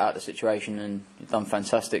himself out of the situation, and he's done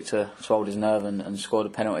fantastic to hold his nerve and score the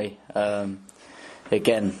penalty.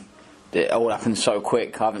 Again, it all happened so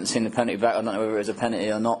quick. I haven't seen the penalty back. I don't know whether it was a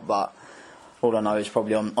penalty or not, but all I know is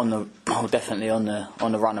probably definitely on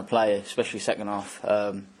the run of play, especially second half.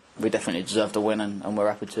 We definitely deserved the win, and we're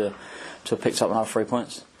happy to have picked up another 3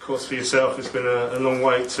 points. Of course, for yourself, it's been a long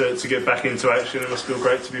wait to get back into action. It must feel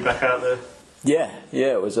great to be back out there. Yeah,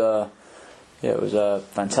 it was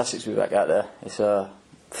fantastic to be back out there. It's a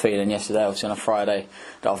feeling yesterday, obviously on a Friday,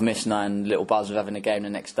 that I've missed, knowing little buzz of having a game the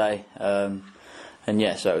next day. So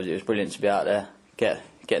it was brilliant to be out there,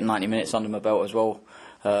 get 90 minutes under my belt as well,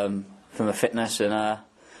 from a fitness, and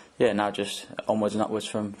now just onwards and upwards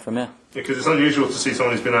from here. Because it's unusual to see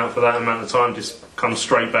someone who's been out for that amount of time just come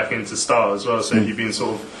straight back into start as well. So you've been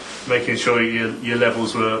sort of making sure your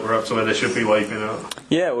levels were up to where they should be while you've been out.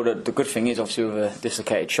 Yeah, well, the good thing is, obviously, with a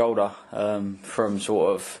dislocated shoulder, from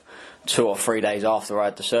sort of 2 or 3 days after I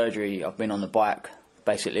had the surgery, I've been on the bike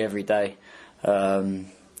basically every day.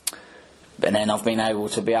 And then I've been able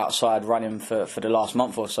to be outside running for the last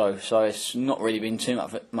month or so. So it's not really been too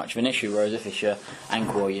much of an issue. Whereas if it's your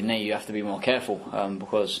ankle or your knee, you have to be more careful,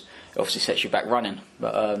 because it obviously sets you back running.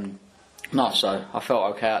 But so I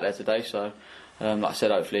felt okay out there today. So like I said,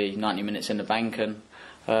 hopefully 90 minutes in the bank, and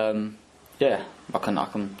I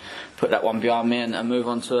can put that one behind me and move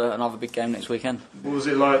on to another big game next weekend. What was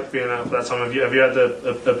it like being out for that time? Have you had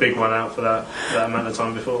a big one out for that amount of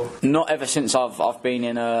time before? Not ever since I've been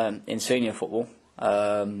in senior football.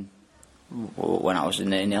 When I was in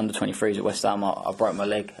the under 23s at West Ham, I broke my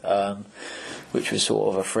leg, which was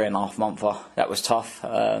sort of a 3.5 monther. That was tough,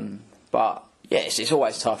 but yeah, it's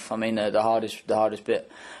always tough. I mean, the hardest bit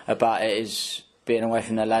about it is being away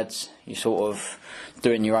from the lads. You're sort of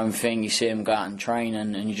doing your own thing. You see them go out and train,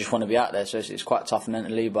 and you just want to be out there. So it's quite tough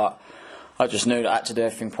mentally, but I just knew that I had to do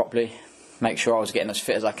everything properly, make sure I was getting as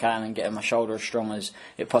fit as I can and getting my shoulder as strong as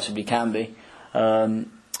it possibly can be.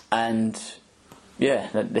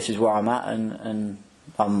 This is where I'm at, and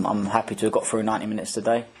I'm happy to have got through 90 minutes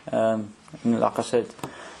today. Like I said,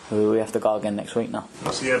 we have to go again next week now.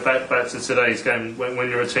 So back to today's game. When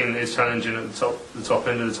you're a team that is challenging at the top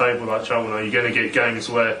end of the table like Charlton, are you going to get games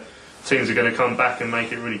where teams are going to come back and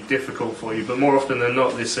make it really difficult for you? But more often than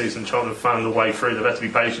not this season, Charlton have found a way through. They've had to be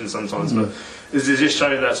patient sometimes. But does it just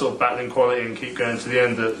show that sort of battling quality and keep going to the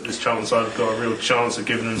end, that this Charlton side have got a real chance of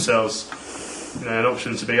giving themselves an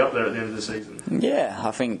option to be up there at the end of the season? Yeah,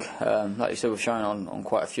 I think, like you said, we've shown on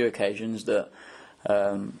quite a few occasions that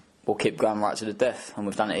we'll keep going right to the death, and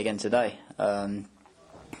we've done it again today.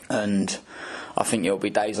 And I think it'll be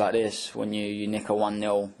days like this when you nick a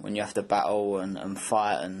 1-0, when you have to battle and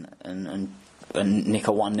fight and nick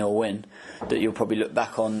a 1-0 win, that you'll probably look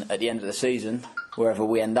back on at the end of the season, wherever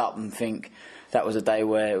we end up, and think that was a day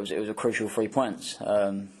where it was a crucial 3 points.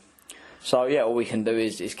 All we can do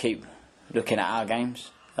is keep looking at our games.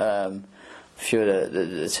 A few of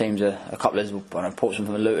the teams, a couple of Portsmouth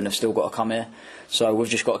and Luton have still got to come here. So we've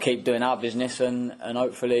just got to keep doing our business, and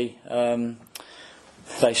hopefully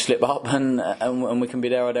they slip up and we can be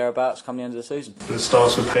there or thereabouts come the end of the season. It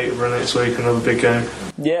starts with Peterborough next week, another big game.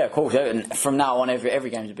 Yeah, of course. And from now on, every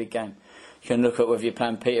game's a big game. You can look at whether you're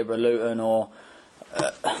playing Peterborough, Luton, or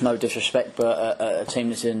no disrespect, but a team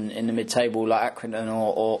that's in the mid-table like Accrington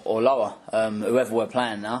or lower. Whoever we're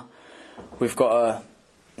playing now, we've got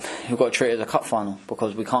to treat it as a cup final,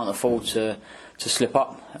 because we can't afford to slip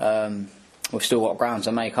up. We've still got ground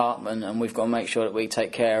to make up, and we've got to make sure that we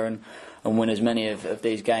take care and win as many of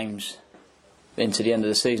these games into the end of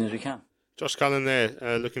the season as we can. Josh Cullen there,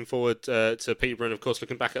 looking forward to Peterborough, and of course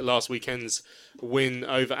looking back at last weekend's win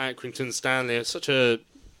over Accrington Stanley. It's such a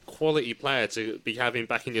quality player to be having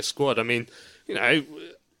back in your squad. I mean,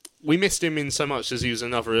 we missed him in so much as he was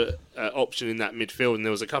another option in that midfield, and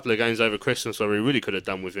there was a couple of games over Christmas where we really could have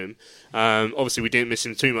done with him. Obviously we didn't miss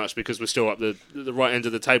him too much because we're still up the right end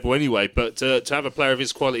of the table anyway, but to have a player of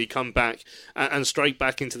his quality come back and straight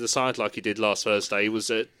back into the side like he did last Thursday was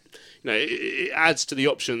it adds to the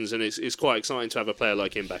options, and it's quite exciting to have a player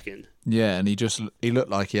like him back in. Yeah, and he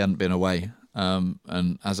looked like he hadn't been away.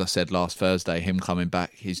 And as I said last Thursday, him coming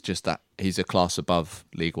back, he's a class above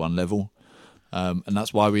League One level. And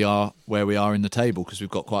that's why we are where we are in the table, because we've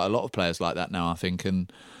got quite a lot of players like that now, I think.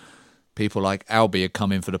 And people like Albie had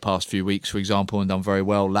come in for the past few weeks, for example, and done very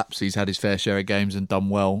well. Lapsey's had his fair share of games and done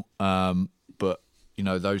well. But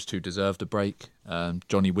those two deserved a break.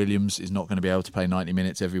 Johnny Williams is not going to be able to play 90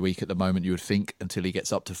 minutes every week at the moment, you would think, until he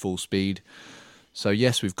gets up to full speed. So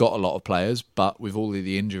yes, we've got a lot of players, but with all of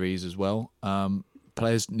the injuries as well,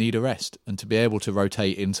 players need a rest. And to be able to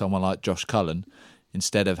rotate in someone like Josh Cullen,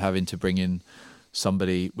 instead of having to bring in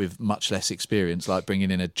somebody with much less experience, like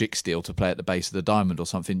bringing in a Jicksteel to play at the base of the diamond or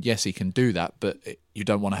something, yes, he can do that, but you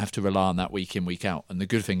don't want to have to rely on that week in, week out. And the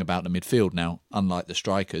good thing about the midfield now, unlike the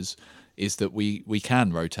strikers, is that we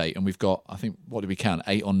can rotate, and we've got, I think, what do we count,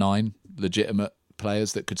 8 or 9 legitimate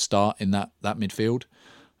players that could start in that midfield.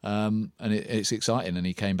 And it's exciting, and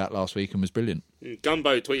he came back last week and was brilliant.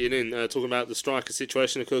 Gumbo tweeting in, talking about the striker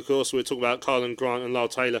situation. Of course, we're talking about Karlan Grant and Lyle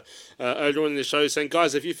Taylor earlier on in the show, saying,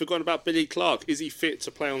 guys, have you forgotten about Billy Clark? Is he fit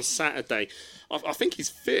to play on Saturday? I think he's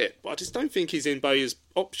fit, but I just don't think he's in Bowyer's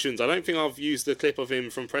options. I don't think I've used the clip of him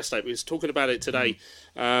from press day, but he's talking about it today.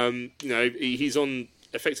 He's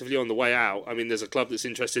effectively on the way out. I mean, there's a club that's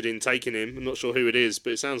interested in taking him. I'm not sure who it is,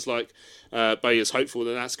 but it sounds like Bowyer's hopeful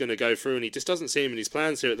that that's going to go through, and he just doesn't see him in his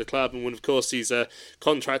plans here at the club. And when, of course, his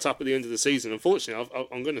contract up at the end of the season, unfortunately,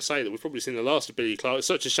 I'm going to say that we've probably seen the last of Billy Clark. It's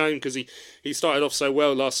such a shame because he started off so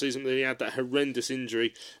well last season, but he had that horrendous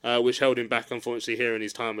injury which held him back, unfortunately, here in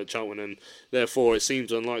his time at Cheltenham, and therefore it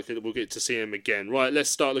seems unlikely that we'll get to see him again. Right, let's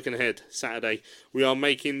start looking ahead. Saturday, we are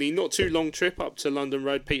making the not too long trip up to London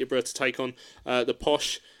Road, Peterborough, to take on the Posh.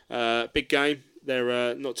 Big game.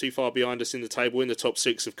 They're not too far behind us in the table, in the top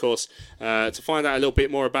 6, of course. To find out a little bit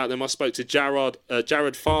more about them, I spoke to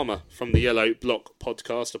Jared Farmer from the Yellow Block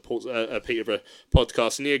podcast, a Peterborough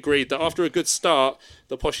podcast, and he agreed that after a good start,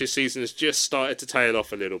 the Posh's season has just started to tail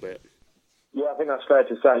off a little bit. Yeah, I think that's fair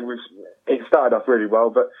to say. It started off really well,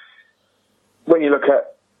 but when you look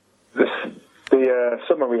at the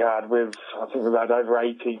summer we had I think we've had over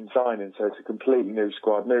 18 signings, so it's a completely new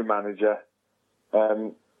squad, new manager.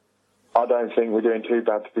 I don't think we're doing too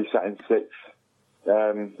bad to be sat in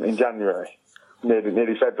 6th in January,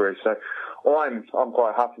 nearly February. So I'm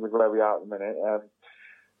quite happy with where we are at the minute.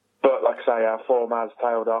 But like I say, our form has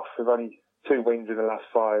tailed off. We've only 2 wins in the last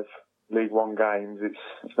 5 League One games.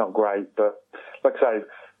 It's not great, but like I say,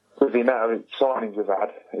 with the amount of signings we've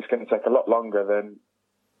had, it's going to take a lot longer than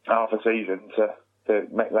half a season to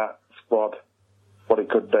make that squad what it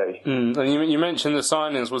could be. And you mentioned the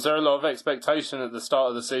signings. Was there a lot of expectation at the start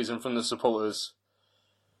of the season from the supporters?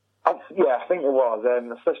 I think there was,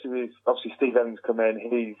 and especially with obviously Steve Evans come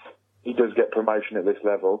in. He does get promotion at this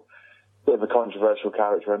level. Bit of a controversial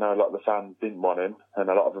character. I know a lot of the fans didn't want him, and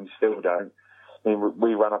a lot of them still don't. I mean,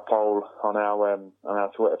 we ran a poll on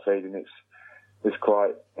our Twitter feed, and it's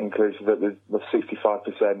quite inclusive that there's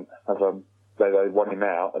 65% of them they want him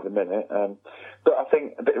out at the minute. But I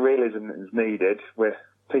think a bit of realism is needed. We're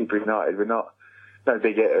Peterborough United. We're no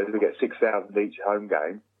big hitters. We get 6,000 each home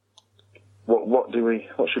game. What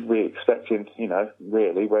should we expect him?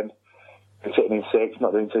 Really, when we're sitting in 6th,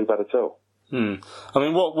 not doing too bad at all. I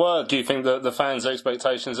mean, what were, do you think, the fans'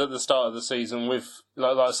 expectations at the start of the season with,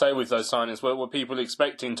 like I say, with those signings? Were people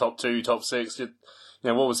expecting top 2, top 6?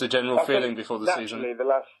 What was the general feeling before the season?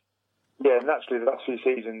 Naturally, the last few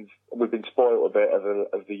seasons we've been spoiled a bit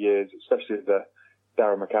of the years, especially the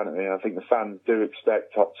Darren McAnany, and I think the fans do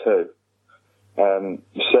expect top 2.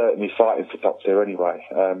 Certainly fighting for top 2 anyway.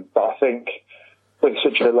 But I think with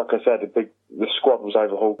such like I said, the squad was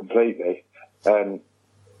overhauled completely.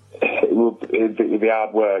 It'd be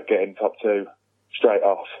hard work getting top 2 straight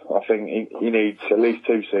off. I think he needs at least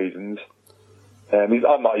 2 seasons.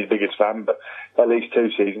 I'm not his biggest fan, but at least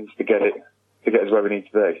 2 seasons to get us where we need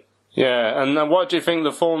to be. Yeah, and what do you think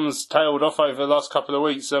the form's tailed off over the last couple of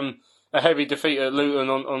weeks? A heavy defeat at Luton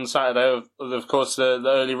on Saturday. Of course, the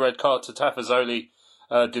early red card to Tafazoli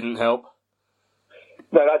didn't help.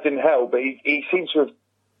 No, that didn't help, but he seems to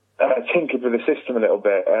have tinkered with the system a little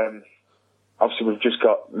bit. Obviously, we've just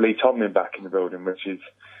got Lee Tomlin back in the building, which is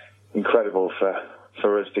incredible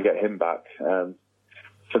for us to get him back.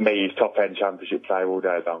 For me, he's top-end championship player all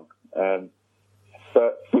day long.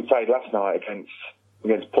 But we played last night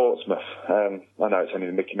against Portsmouth. I know it's only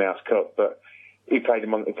the Mickey Mouse Cup, but he played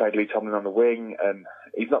Lee Tomlin on the wing, and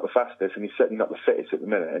he's not the fastest, and he's certainly not the fittest at the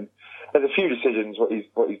minute. And there's a few decisions what he's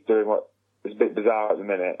doing, what is a bit bizarre at the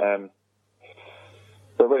minute.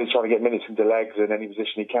 But really trying to get minutes into legs in any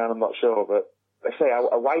position he can, I'm not sure. But they say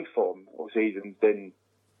our away form all season's been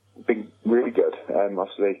really good.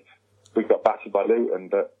 Obviously, we got battered by Luton,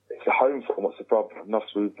 but it's the home form. What's the problem? And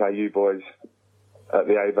obviously, we play you boys at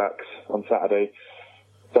the AVAX on Saturday.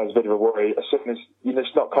 So it's a bit of a worry. As soon as you're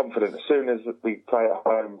just not confident, as soon as we play at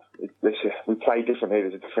home, we play differently.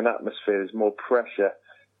 There's a different atmosphere. There's more pressure.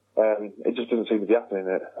 It just doesn't seem to be happening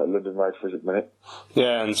at London Road for us at the minute.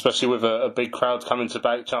 Yeah, and especially with a big crowd coming to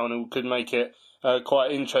back Cheltenham, could make it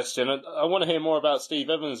quite interesting. I want to hear more about Steve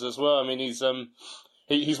Evans as well. I mean,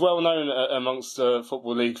 he's well known amongst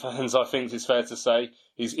Football League fans, I think it's fair to say.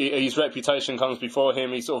 His reputation comes before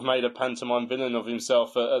him. He sort of made a pantomime villain of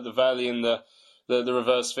himself at the Valley in the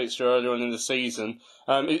reverse fixture earlier on in the season.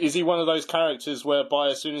 Is he one of those characters whereby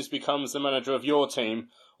as soon as he becomes the manager of your team,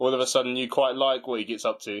 all of a sudden you quite like what he gets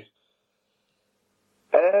up to?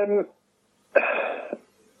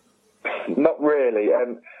 Not really.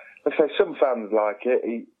 Let's say some fans like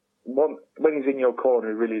it. When he's in your corner,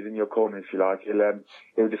 he really is in your corner, if you like.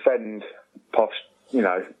 He'll defend Posh,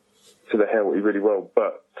 to the hilt. He really will.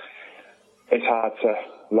 But it's hard to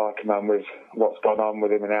like a man with what's gone on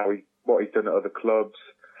with him and what he's done at other clubs.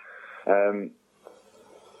 I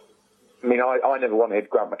never wanted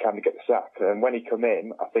Grant McCann to get the sack. And when he come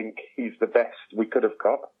in, I think he's the best we could have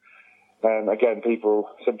got. Again,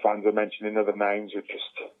 some fans are mentioning other names, which are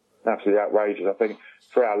just absolutely outrageous. I think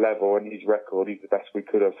for our level and his record, he's the best we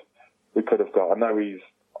could have got. I know he's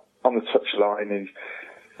on the touchline.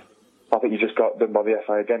 I think he just got done by the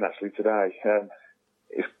FA again actually today.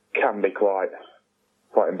 It can be quite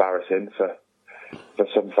embarrassing for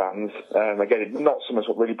some fans. Again, it's not so much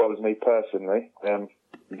what really bothers me personally. You're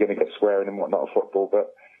going to get swearing and whatnot of football,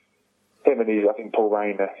 but him and I think Paul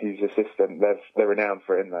Rayner, his assistant, they're renowned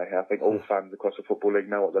for it, aren't they? I think all fans across the Football League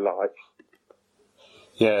know what they're like.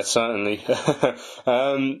 Yeah, certainly.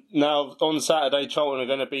 Now, on Saturday, Charlton are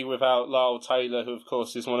going to be without Lyle Taylor, who, of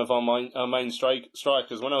course, is one of our main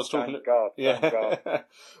strikers. When I was talking, Thank God.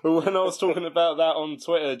 When I was talking about that on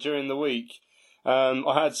Twitter during the week,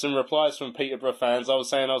 I had some replies from Peterborough fans. I was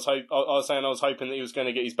saying I was hoping that he was going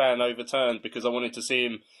to get his ban overturned because I wanted to see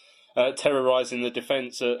him terrorising the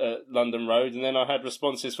defence at London Road, and then I had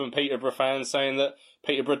responses from Peterborough fans saying that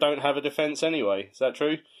Peterborough don't have a defence anyway. Is that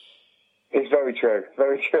true? It's very true,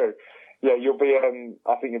 very true. Yeah, you'll be.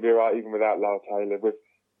 I think you'll be alright even without Lyle Taylor. With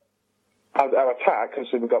our attack,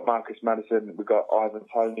 obviously we've got Marcus Maddison, we've got Ivan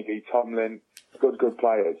Toney, Lee Tomlin, good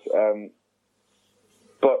players.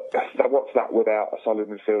 But what's that without a solid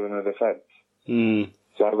midfield and a defence?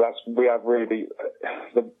 So we have really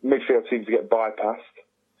the midfield seems to get bypassed.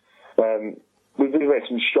 We've made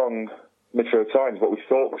some strong midfield signs, what we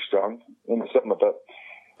thought were strong in the summer, but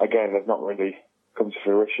again, they've not really come to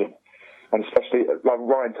fruition. And especially like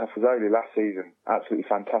Ryan Tafazoli last season, absolutely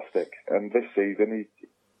fantastic. And this season,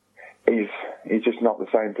 he's just not the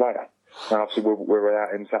same player. And obviously, we're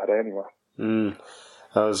without him Saturday anyway.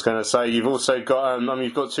 I was going to say you've also got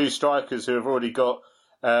you've got two strikers who have already got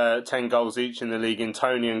 10 goals each in the league in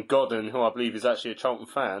Toney and Godden, who I believe is actually a Charlton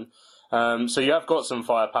fan. So you have got some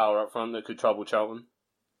firepower up front that could trouble Charlton.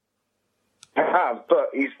 I have,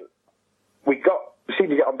 but we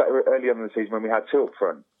seemed to get on better early on in the season when we had two up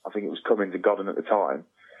front. I think it was Cummins and Godden at the time.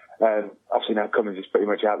 Obviously now Cummins is pretty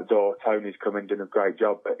much out the door. Tony's come in, doing a great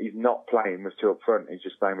job, but he's not playing with two up front. He's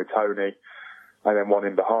just playing with Toney and then one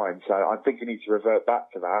in behind. So I think he needs to revert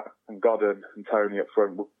back to that. And Godden and Toney up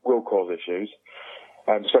front will cause issues.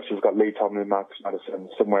 Especially if we've got Lee Tomlin and Marcus Maddison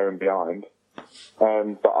somewhere in behind.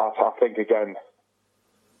 But I think again,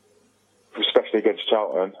 especially against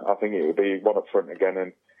Charlton, I think it will be one up front again,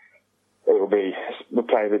 and we'll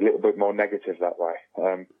play a little bit more negative that way.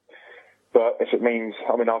 But if it means,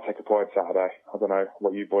 I'll take a point Saturday. I don't know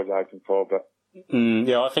what you boys are hoping for, but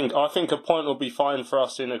yeah, I think a point will be fine for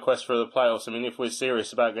us in a quest for the playoffs. If we're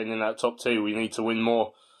serious about getting in that top two, we need to win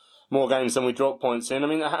more games than we drop points in.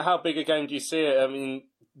 How big a game do you see it?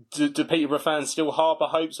 Do Peterborough fans still harbour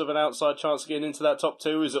hopes of an outside chance of getting into that top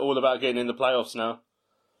two? Or is it all about getting in the playoffs now?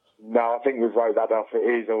 No, I think we've wrote that off. It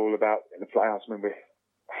is all about the playoffs. We're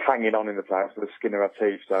hanging on in the playoffs with the skin of our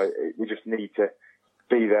teeth, so we just need to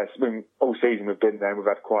be there. All season we've been there and we've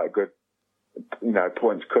had quite a good,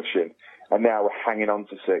 points cushion, and now we're hanging on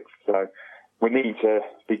to sixth. So we need to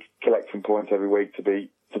be collecting points every week to be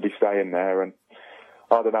staying there. And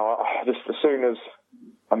I don't know. Just as soon as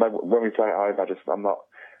I know when we play at home, I'm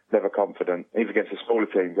never confident, even against the smaller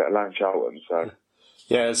teams, let alone Charlton. So.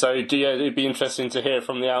 Yeah, so it'd be interesting to hear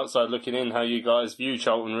from the outside looking in how you guys view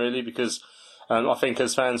Charlton, really, because I think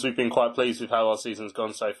as fans we've been quite pleased with how our season's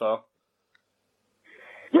gone so far.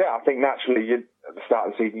 Yeah, I think naturally at the start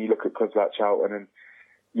of the season you look at clubs like Charlton and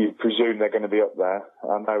you presume they're going to be up there.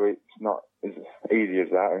 I know it's not as easy as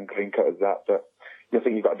that and clean cut as that, but you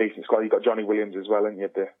think you've got a decent squad. You've got Johnny Williams as well, and you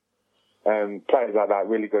have players like that,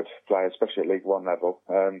 really good players, especially at League One level.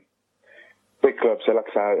 Big clubs, so like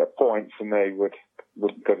I say, a point for me would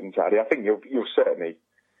be good on Saturday. I think you'll certainly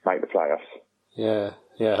make the playoffs.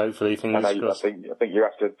 Yeah, hopefully. Fingers crossed. I think you're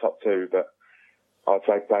after the top two, but I'd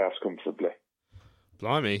say playoffs comfortably.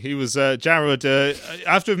 Blimey, he was Jarrod.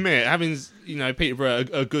 I have to admit, having Peterborough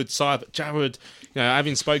a good side, but Jarrod,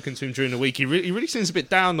 having spoken to him during the week, he really seems a bit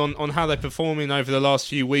down on how they're performing over the last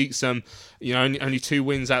few weeks. Only 2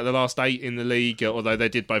 wins out of the last 8 in the league, although they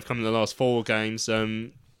did both come in the last 4 games.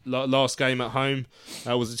 Last game at home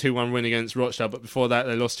was a 2-1 win against Rochdale, but before that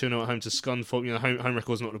they lost 2-0 at home to Scunthorpe. Home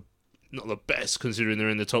record's not the best considering they're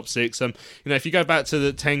in the top 6. If you go back to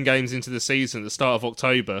the 10 games into the season at the start of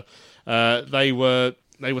October, they were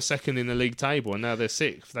second in the league table, and now they're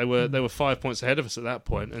 6th. They were 5 points ahead of us at that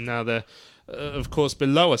point, and now they're of course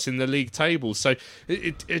below us in the league table. So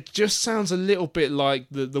it just sounds a little bit like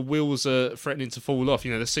the wheels are threatening to fall off.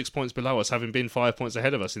 They're 6 points below us, having been 5 points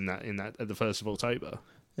ahead of us in that at the 1st of October.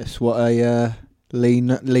 That's what a Lee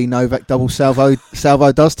Novak double salvo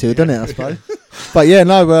does to you, doesn't it? I suppose. But yeah,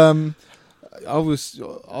 no. I was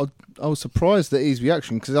surprised at his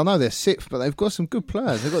reaction, because I know they're 6th, but they've got some good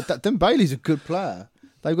players. They've got Dan Bailey's a good player.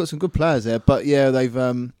 They've got some good players there, but yeah, they've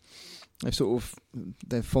sort of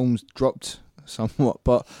their form's dropped somewhat.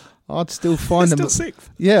 But I'd still find them still 6th.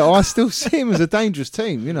 Yeah, I still see him as a dangerous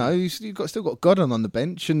team. You've still got Godden on the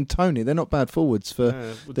bench and Tony. They're not bad forwards for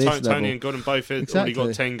this level. Tony and Godden both already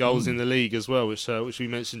got 10 goals in the league as well, which we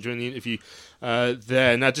mentioned during the interview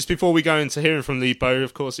there. Now, just before we go into hearing from Lee Bowyer,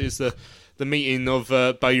 of course, is the meeting of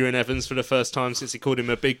Bowyer and Evans for the first time since he called him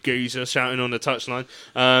a big geezer shouting on the touchline.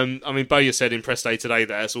 Bowyer said in press day today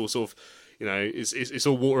that it's all sort of, it's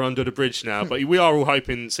all water under the bridge now, but we are all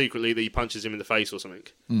hoping secretly that he punches him in the face or something.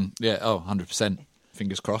 100%.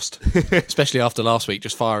 Fingers crossed. Especially after last week,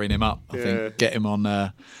 just firing him up. I think get him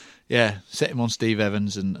on, set him on Steve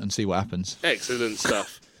Evans and see what happens. Excellent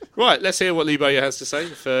stuff. Right, let's hear what Lee Bowyer has to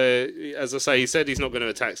say. As I say, he said he's not going to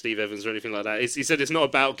attack Steve Evans or anything like that. He said it's not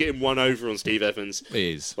about getting one over on Steve Evans. It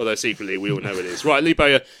is. Although secretly we all know it is. Right, Lee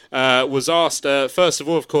Bowyer was asked, first of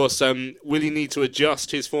all, of course, will he need to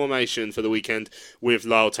adjust his formation for the weekend with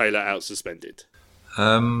Lyle Taylor out suspended?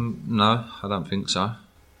 No, I don't think so.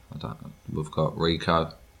 We've got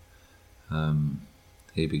Rico. He'll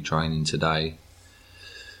be training today.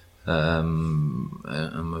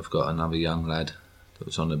 And we've got another young lad that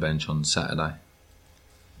was on the bench on Saturday.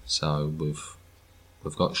 So we've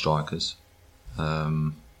got strikers.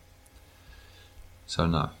 So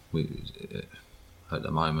no, at the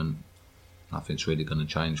moment nothing's really going to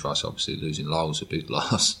change for us. Obviously losing Lyle's a big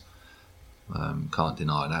loss. Can't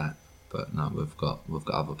deny that. But no, we've got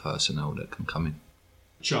other personnel that can come in.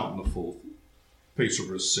 Charlton are 4th,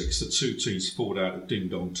 Peterborough 6th. The 2 teams fought out a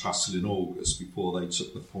ding-dong tussle in August before they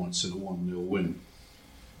took the points in a 1-0 win.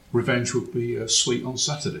 Revenge would be sweet on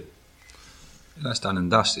Saturday. That's done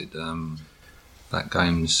and dusted. That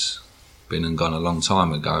game's been and gone a long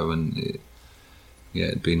time ago, and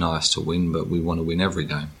it'd be nice to win, but we want to win every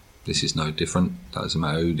game. This is no different. Doesn't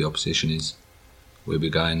matter who the opposition is. We'll be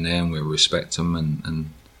going there and we'll respect them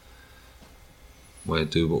and we'll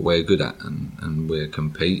do what we're good at, and we'll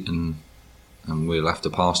compete and we'll have to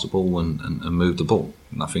pass the ball and move the ball.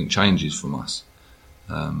 Nothing changes from us.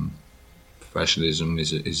 Professionalism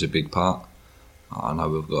is a big part. I know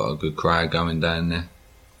we've got a good crowd going down there.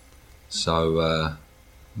 So,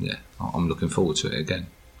 I'm looking forward to it again.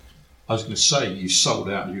 I was going to say, you sold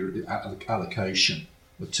out your allocation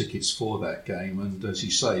of tickets for that game, and as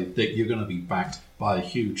you say, that you're going to be backed by a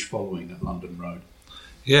huge following at London Road.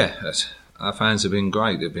 Yeah, our fans have been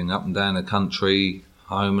great. They've been up and down the country,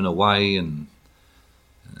 home and away, and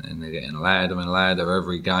they're getting louder and louder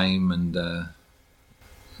every game. And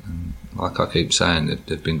like I keep saying,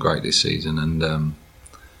 they've been great this season, and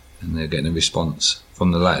they're getting a response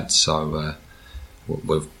from the lads. So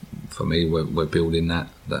for me, we're building that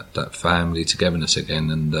family togetherness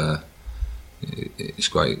again, and it's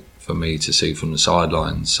great for me to see from the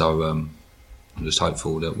sidelines. So I'm just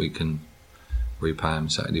hopeful that we can repay them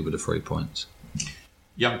Saturday with the 3 points.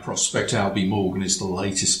 Young prospect Albie Morgan is the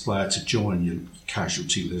latest player to join your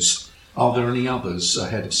casualty list. Are there any others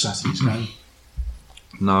ahead of Saturday's game?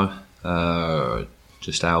 No,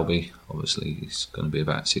 just Albie. Obviously, he's going to be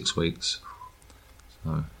about 6 weeks.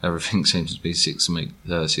 So everything seems to be 6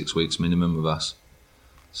 weeks minimum with us.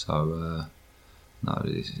 So no,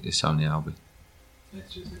 it's only Albie.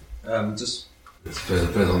 Just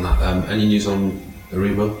further on that. Any news on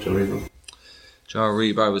Aribo? Joe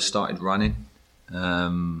Aribo has started running.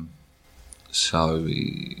 So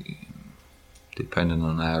depending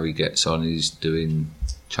on how he gets on, he's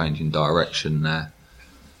changing direction there.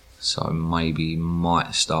 So maybe he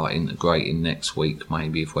might start integrating next week,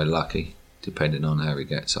 maybe if we're lucky, depending on how he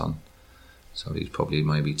gets on. So he's probably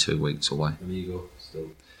maybe 2 weeks away. And Igor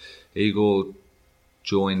still? Igor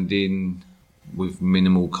joined in with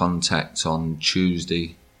minimal contact on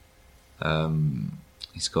Tuesday.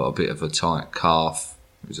 he's got a bit of a tight calf.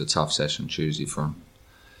 It was a tough session Tuesday for him,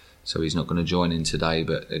 so he's not going to join in today.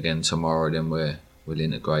 But again, tomorrow then we'll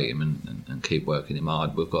integrate him and keep working him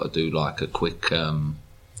hard. We've got to do like a quick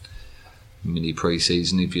mini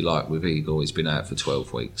pre-season, if you like, with Igor. He's been out for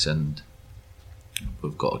 12 weeks, and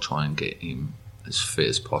we've got to try and get him as fit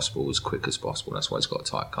as possible, as quick as possible. That's why he's got a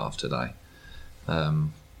tight calf today,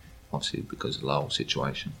 obviously because of the whole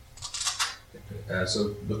situation.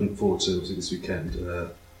 So looking forward to obviously this weekend.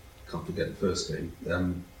 Can't forget the first game,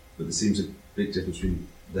 but there seems a big difference between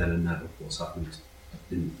then and now. What's happened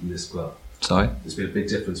in this club? Sorry? There's been a big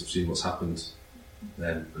difference between what's happened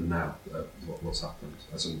then and now. What's happened?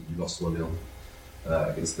 As in, you lost 1-0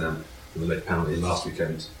 against them for the late penalty last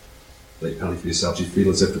weekend. Late penalty for yourself. Do you feel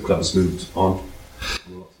as if the club has moved on?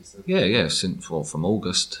 Yeah. Since from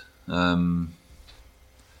August, our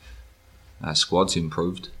squad's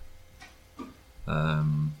improved.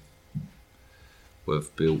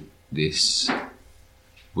 We've built this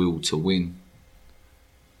will to win,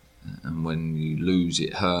 and when you lose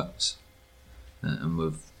it hurts, and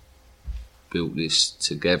we've built this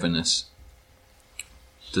togetherness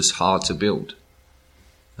that's hard to build,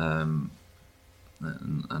 and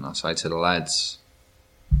I say to the lads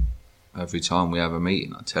every time we have a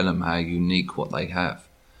meeting, I tell them how unique what they have,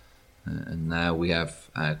 and now we have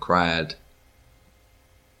our crowd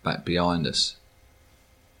back behind us.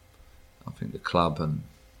 I think the club and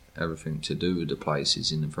everything to do with the place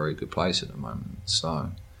is in a very good place at the moment.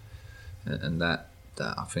 So, and that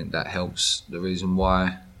I think that helps the reason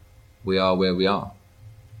why we are where we are.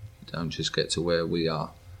 You don't just get to where we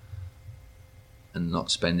are and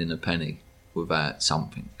not spending a penny without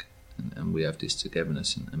something. And we have this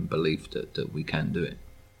togetherness and belief that we can do it.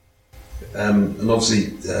 And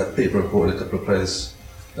obviously, Peterborough reported a couple of players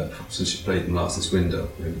since you played them last this window.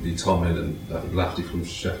 Lee Tomlin and Lafferty from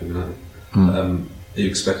Sheffield United. Are you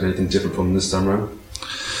expecting anything different from them this time around?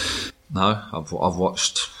 No, I've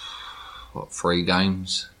watched 3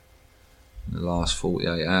 games in the last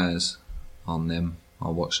 48 hours on them. I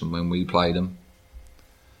watched them when we played them,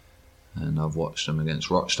 and I've watched them against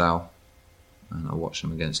Rochdale, and I watched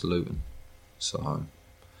them against Luton. So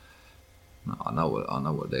I know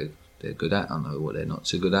what they're good at. I know what they're not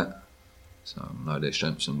so good at. So I know their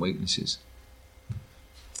strengths and weaknesses.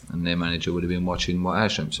 And their manager would have been watching what our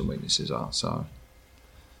strengths and weaknesses are. So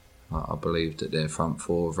I believe that their front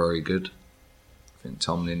 4 are very good. I think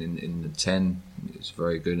Tomlin in the 10 is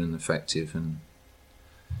very good and effective, and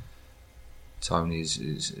Tony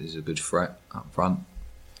is a good threat up front.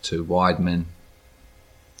 2 wide men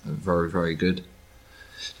are very, very good.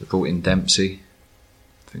 They brought in Dempsey.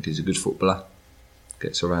 I think he's a good footballer.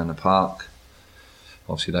 Gets around the park.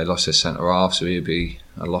 Obviously they lost their centre half, so he'd be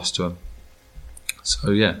a loss to them.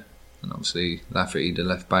 So yeah, and obviously Lafferty, the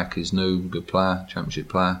left back, is new, good player, championship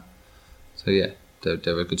player. So yeah,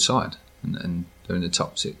 they're a good side, and they're in the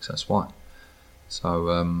top 6. That's why.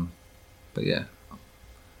 So, but yeah,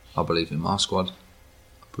 I believe in my squad.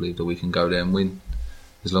 I believe that we can go there and win,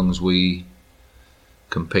 as long as we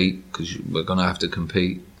compete, because we're going to have to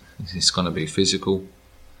compete. It's going to be physical.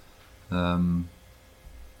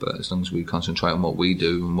 But as long as we concentrate on what we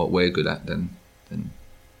do and what we're good at, then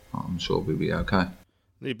I'm sure we'll be okay.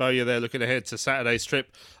 Lee Bowyer there looking ahead to Saturday's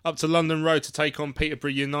trip up to London Road to take on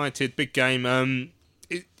Peterborough United. Big game. I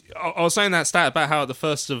was saying that stat about how at the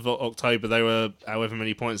 1st of October they were however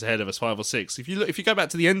many points ahead of us, 5 or 6. If you go back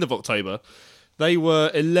to the end of October, they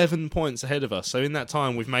were 11 points ahead of us. So in that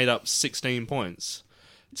time we've made up 16 points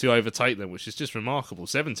to overtake them, which is just remarkable.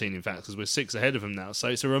 17 in fact, because we're 6 ahead of them now. So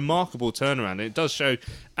it's a remarkable turnaround, and it does show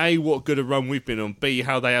A, what good a run we've been on, B,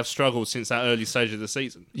 how they have struggled since that early stage of the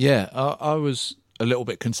season. Yeah, I was a little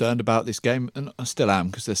bit concerned about this game, and I still am,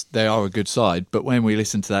 because they are a good side. But when we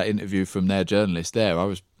listened to that interview from their journalist there, I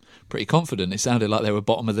was pretty confident. It sounded like they were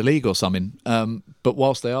bottom of the league or something. But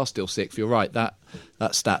whilst they are still 6th, you're right, that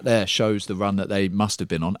stat there shows the run that they must have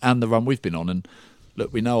been on and the run we've been on. And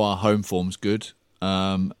look, we know our home form's good,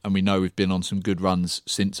 and we know we've been on some good runs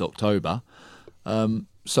since October.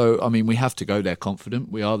 So, I mean, we have to go there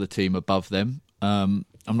confident. We are the team above them. I'm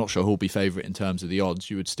not sure who'll be favourite in terms of the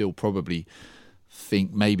odds. You would still probably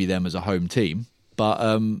think maybe them as a home team, but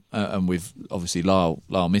and with obviously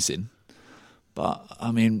Lyle missing. But,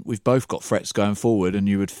 I mean, we've both got threats going forward, and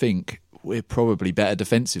you would think we're probably better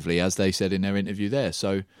defensively, as they said in their interview there.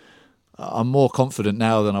 So I'm more confident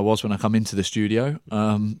now than I was when I come into the studio.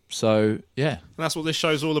 So, yeah. And that's what this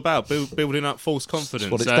show's all about, building up false confidence.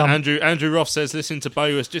 That's what it's done. Andrew Ross says listening to Bo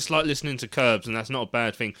is just like listening to Curbs, and that's not a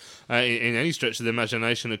bad thing in any stretch of the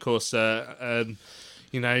imagination, of course.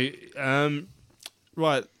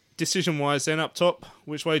 Right. decision-wise, then up top,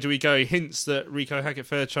 which way do we go? Hints that Rico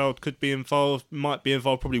Hackett-Fairchild could be involved, might be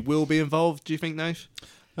involved, probably will be involved. Do you think, Nate?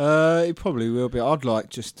 He probably will be. I'd like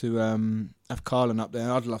just to have Carlin up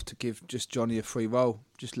there. I'd love to give just Johnny a free roll.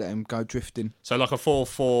 Just let him go drifting. So like a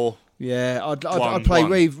 4-4. Yeah, I'd play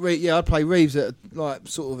Reeves. I'd play Reeves at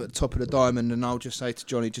sort of at the top of the diamond, and I'll just say to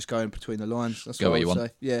Johnny, just go in between the lines. That's go what you I'd want.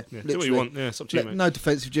 say. Yeah, do what you want. Yeah, it's up to you, mate. No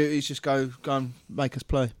defensive duties. Just go and make us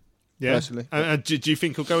play. Yeah. Personally. And do you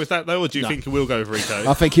think he'll go with that though, or do you think he will go with Rico?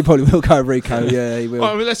 I think he probably will go with Rico. Yeah, he will.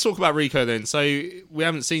 Well, I mean, let's talk about Rico then. So we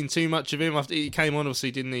haven't seen too much of him after he came on. Obviously,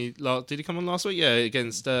 didn't he? Did he come on last week? Yeah,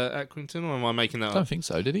 against Accrington, or am I making that up? I don't think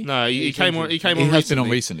so. Did he? No, he came on. He came on. He has been on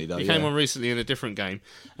recently, though. He came on recently in a different game.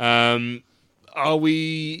 Are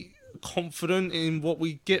we confident in what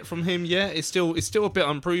we get from him yet? It's still a bit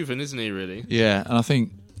unproven, isn't he? Really? Yeah, and I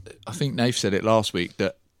think Nath said it last week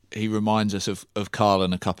that he reminds us of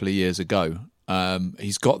Carlin a couple of years ago.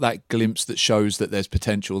 He's got that glimpse that shows that there's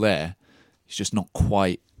potential there. He's just not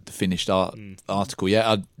quite the finished article yet.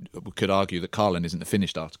 I could argue that Carlin isn't the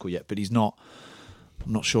finished article yet, but he's not.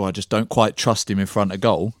 I'm not sure. I just don't quite trust him in front of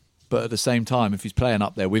goal. But at the same time, if he's playing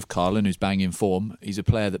up there with Carlin, who's banging form, he's a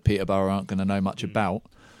player that Peterborough aren't going to know much about.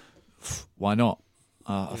 Why not?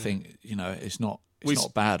 I think it's not. It's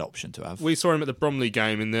not a bad option to have. We saw him at the Bromley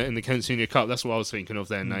game in the Kent Senior Cup. That's what I was thinking of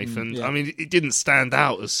there, Nathan. Yeah. I mean, it didn't stand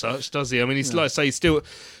out as such, does he? I mean, he's like I say, still,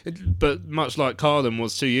 but much like Carlin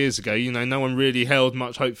was 2 years ago. No one really held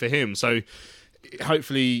much hope for him. So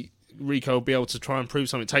hopefully Rico will be able to try and prove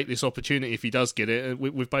something. Take this opportunity if he does get it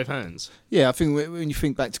with both hands. Yeah, I think when you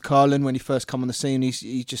think back to Carlin when he first come on the scene,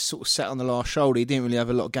 he just sort of sat on the last shoulder. He didn't really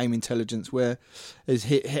have a lot of game intelligence. Where as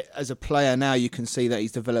a player now, you can see that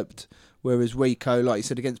he's developed. Whereas Rico, like you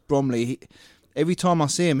said, against Bromley, every time I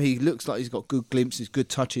see him, he looks like he's got good glimpses, good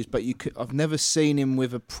touches, but I've never seen him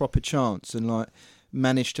with a proper chance and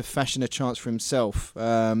managed to fashion a chance for himself.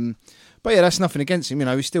 But yeah, that's nothing against him.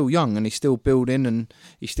 He's still young and he's still building and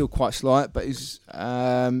he's still quite slight, but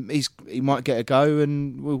he might get a go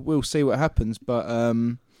and we'll see what happens. But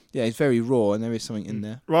yeah, he's very raw and there is something in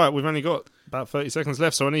there. Right, we've only got about 30 seconds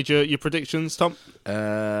left, so I need your predictions, Tom.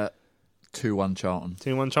 2-1 Charlton.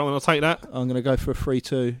 2-1 Charlton, I'll take that. I'm going to go for a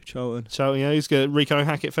 3-2 Charlton. Charlton, yeah, who's good? Rico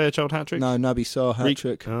Hackett-Fairchild hat-trick? No, Naby Sarr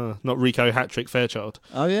hat-trick. Not Rico hat-trick-Fairchild.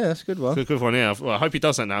 Oh, yeah, that's a good one. Good one, yeah. Well, I hope he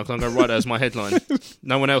does that now, because I'm going to write that as my headline.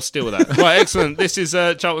 No one else steal that. Right, excellent. This is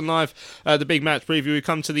Charlton Live, the big match preview. We've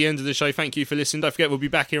come to the end of the show. Thank you for listening. Don't forget, we'll be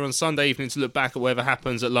back here on Sunday evening to look back at whatever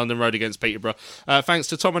happens at London Road against Peterborough. Thanks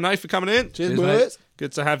to Tom and Nate for coming in. Cheers, boys.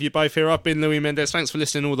 Good to have you both here. I've been Louis Mendes. Thanks for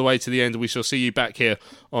listening all the way to the end. We shall see you back here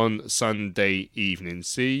on Sunday evening.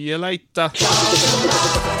 See you later.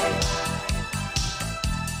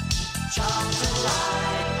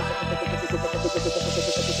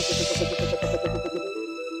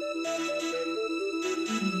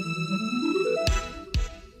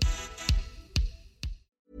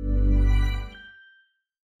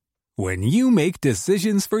 When you make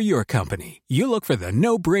decisions for your company, you look for the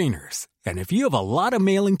no-brainers. And if you have a lot of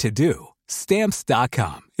mailing to do,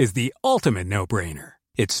 Stamps.com is the ultimate no-brainer.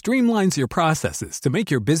 It streamlines your processes to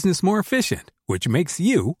make your business more efficient, which makes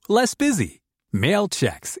you less busy. Mail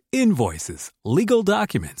checks, invoices, legal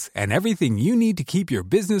documents, and everything you need to keep your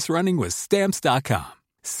business running with Stamps.com.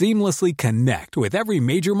 Seamlessly connect with every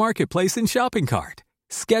major marketplace and shopping cart.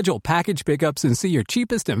 Schedule package pickups and see your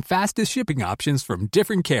cheapest and fastest shipping options from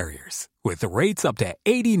different carriers. With rates up to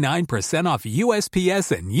 89% off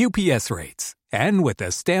USPS and UPS rates. And with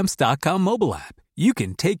the Stamps.com mobile app, you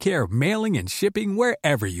can take care of mailing and shipping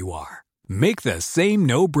wherever you are. Make the same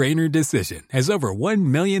no-brainer decision as over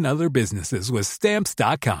 1 million other businesses with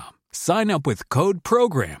Stamps.com. Sign up with code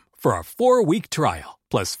PROGRAM for a 4-week trial,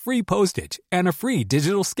 plus free postage and a free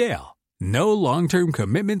digital scale. No long-term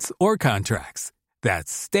commitments or contracts.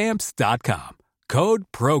 That's Stamps.com. Code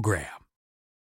PROGRAM.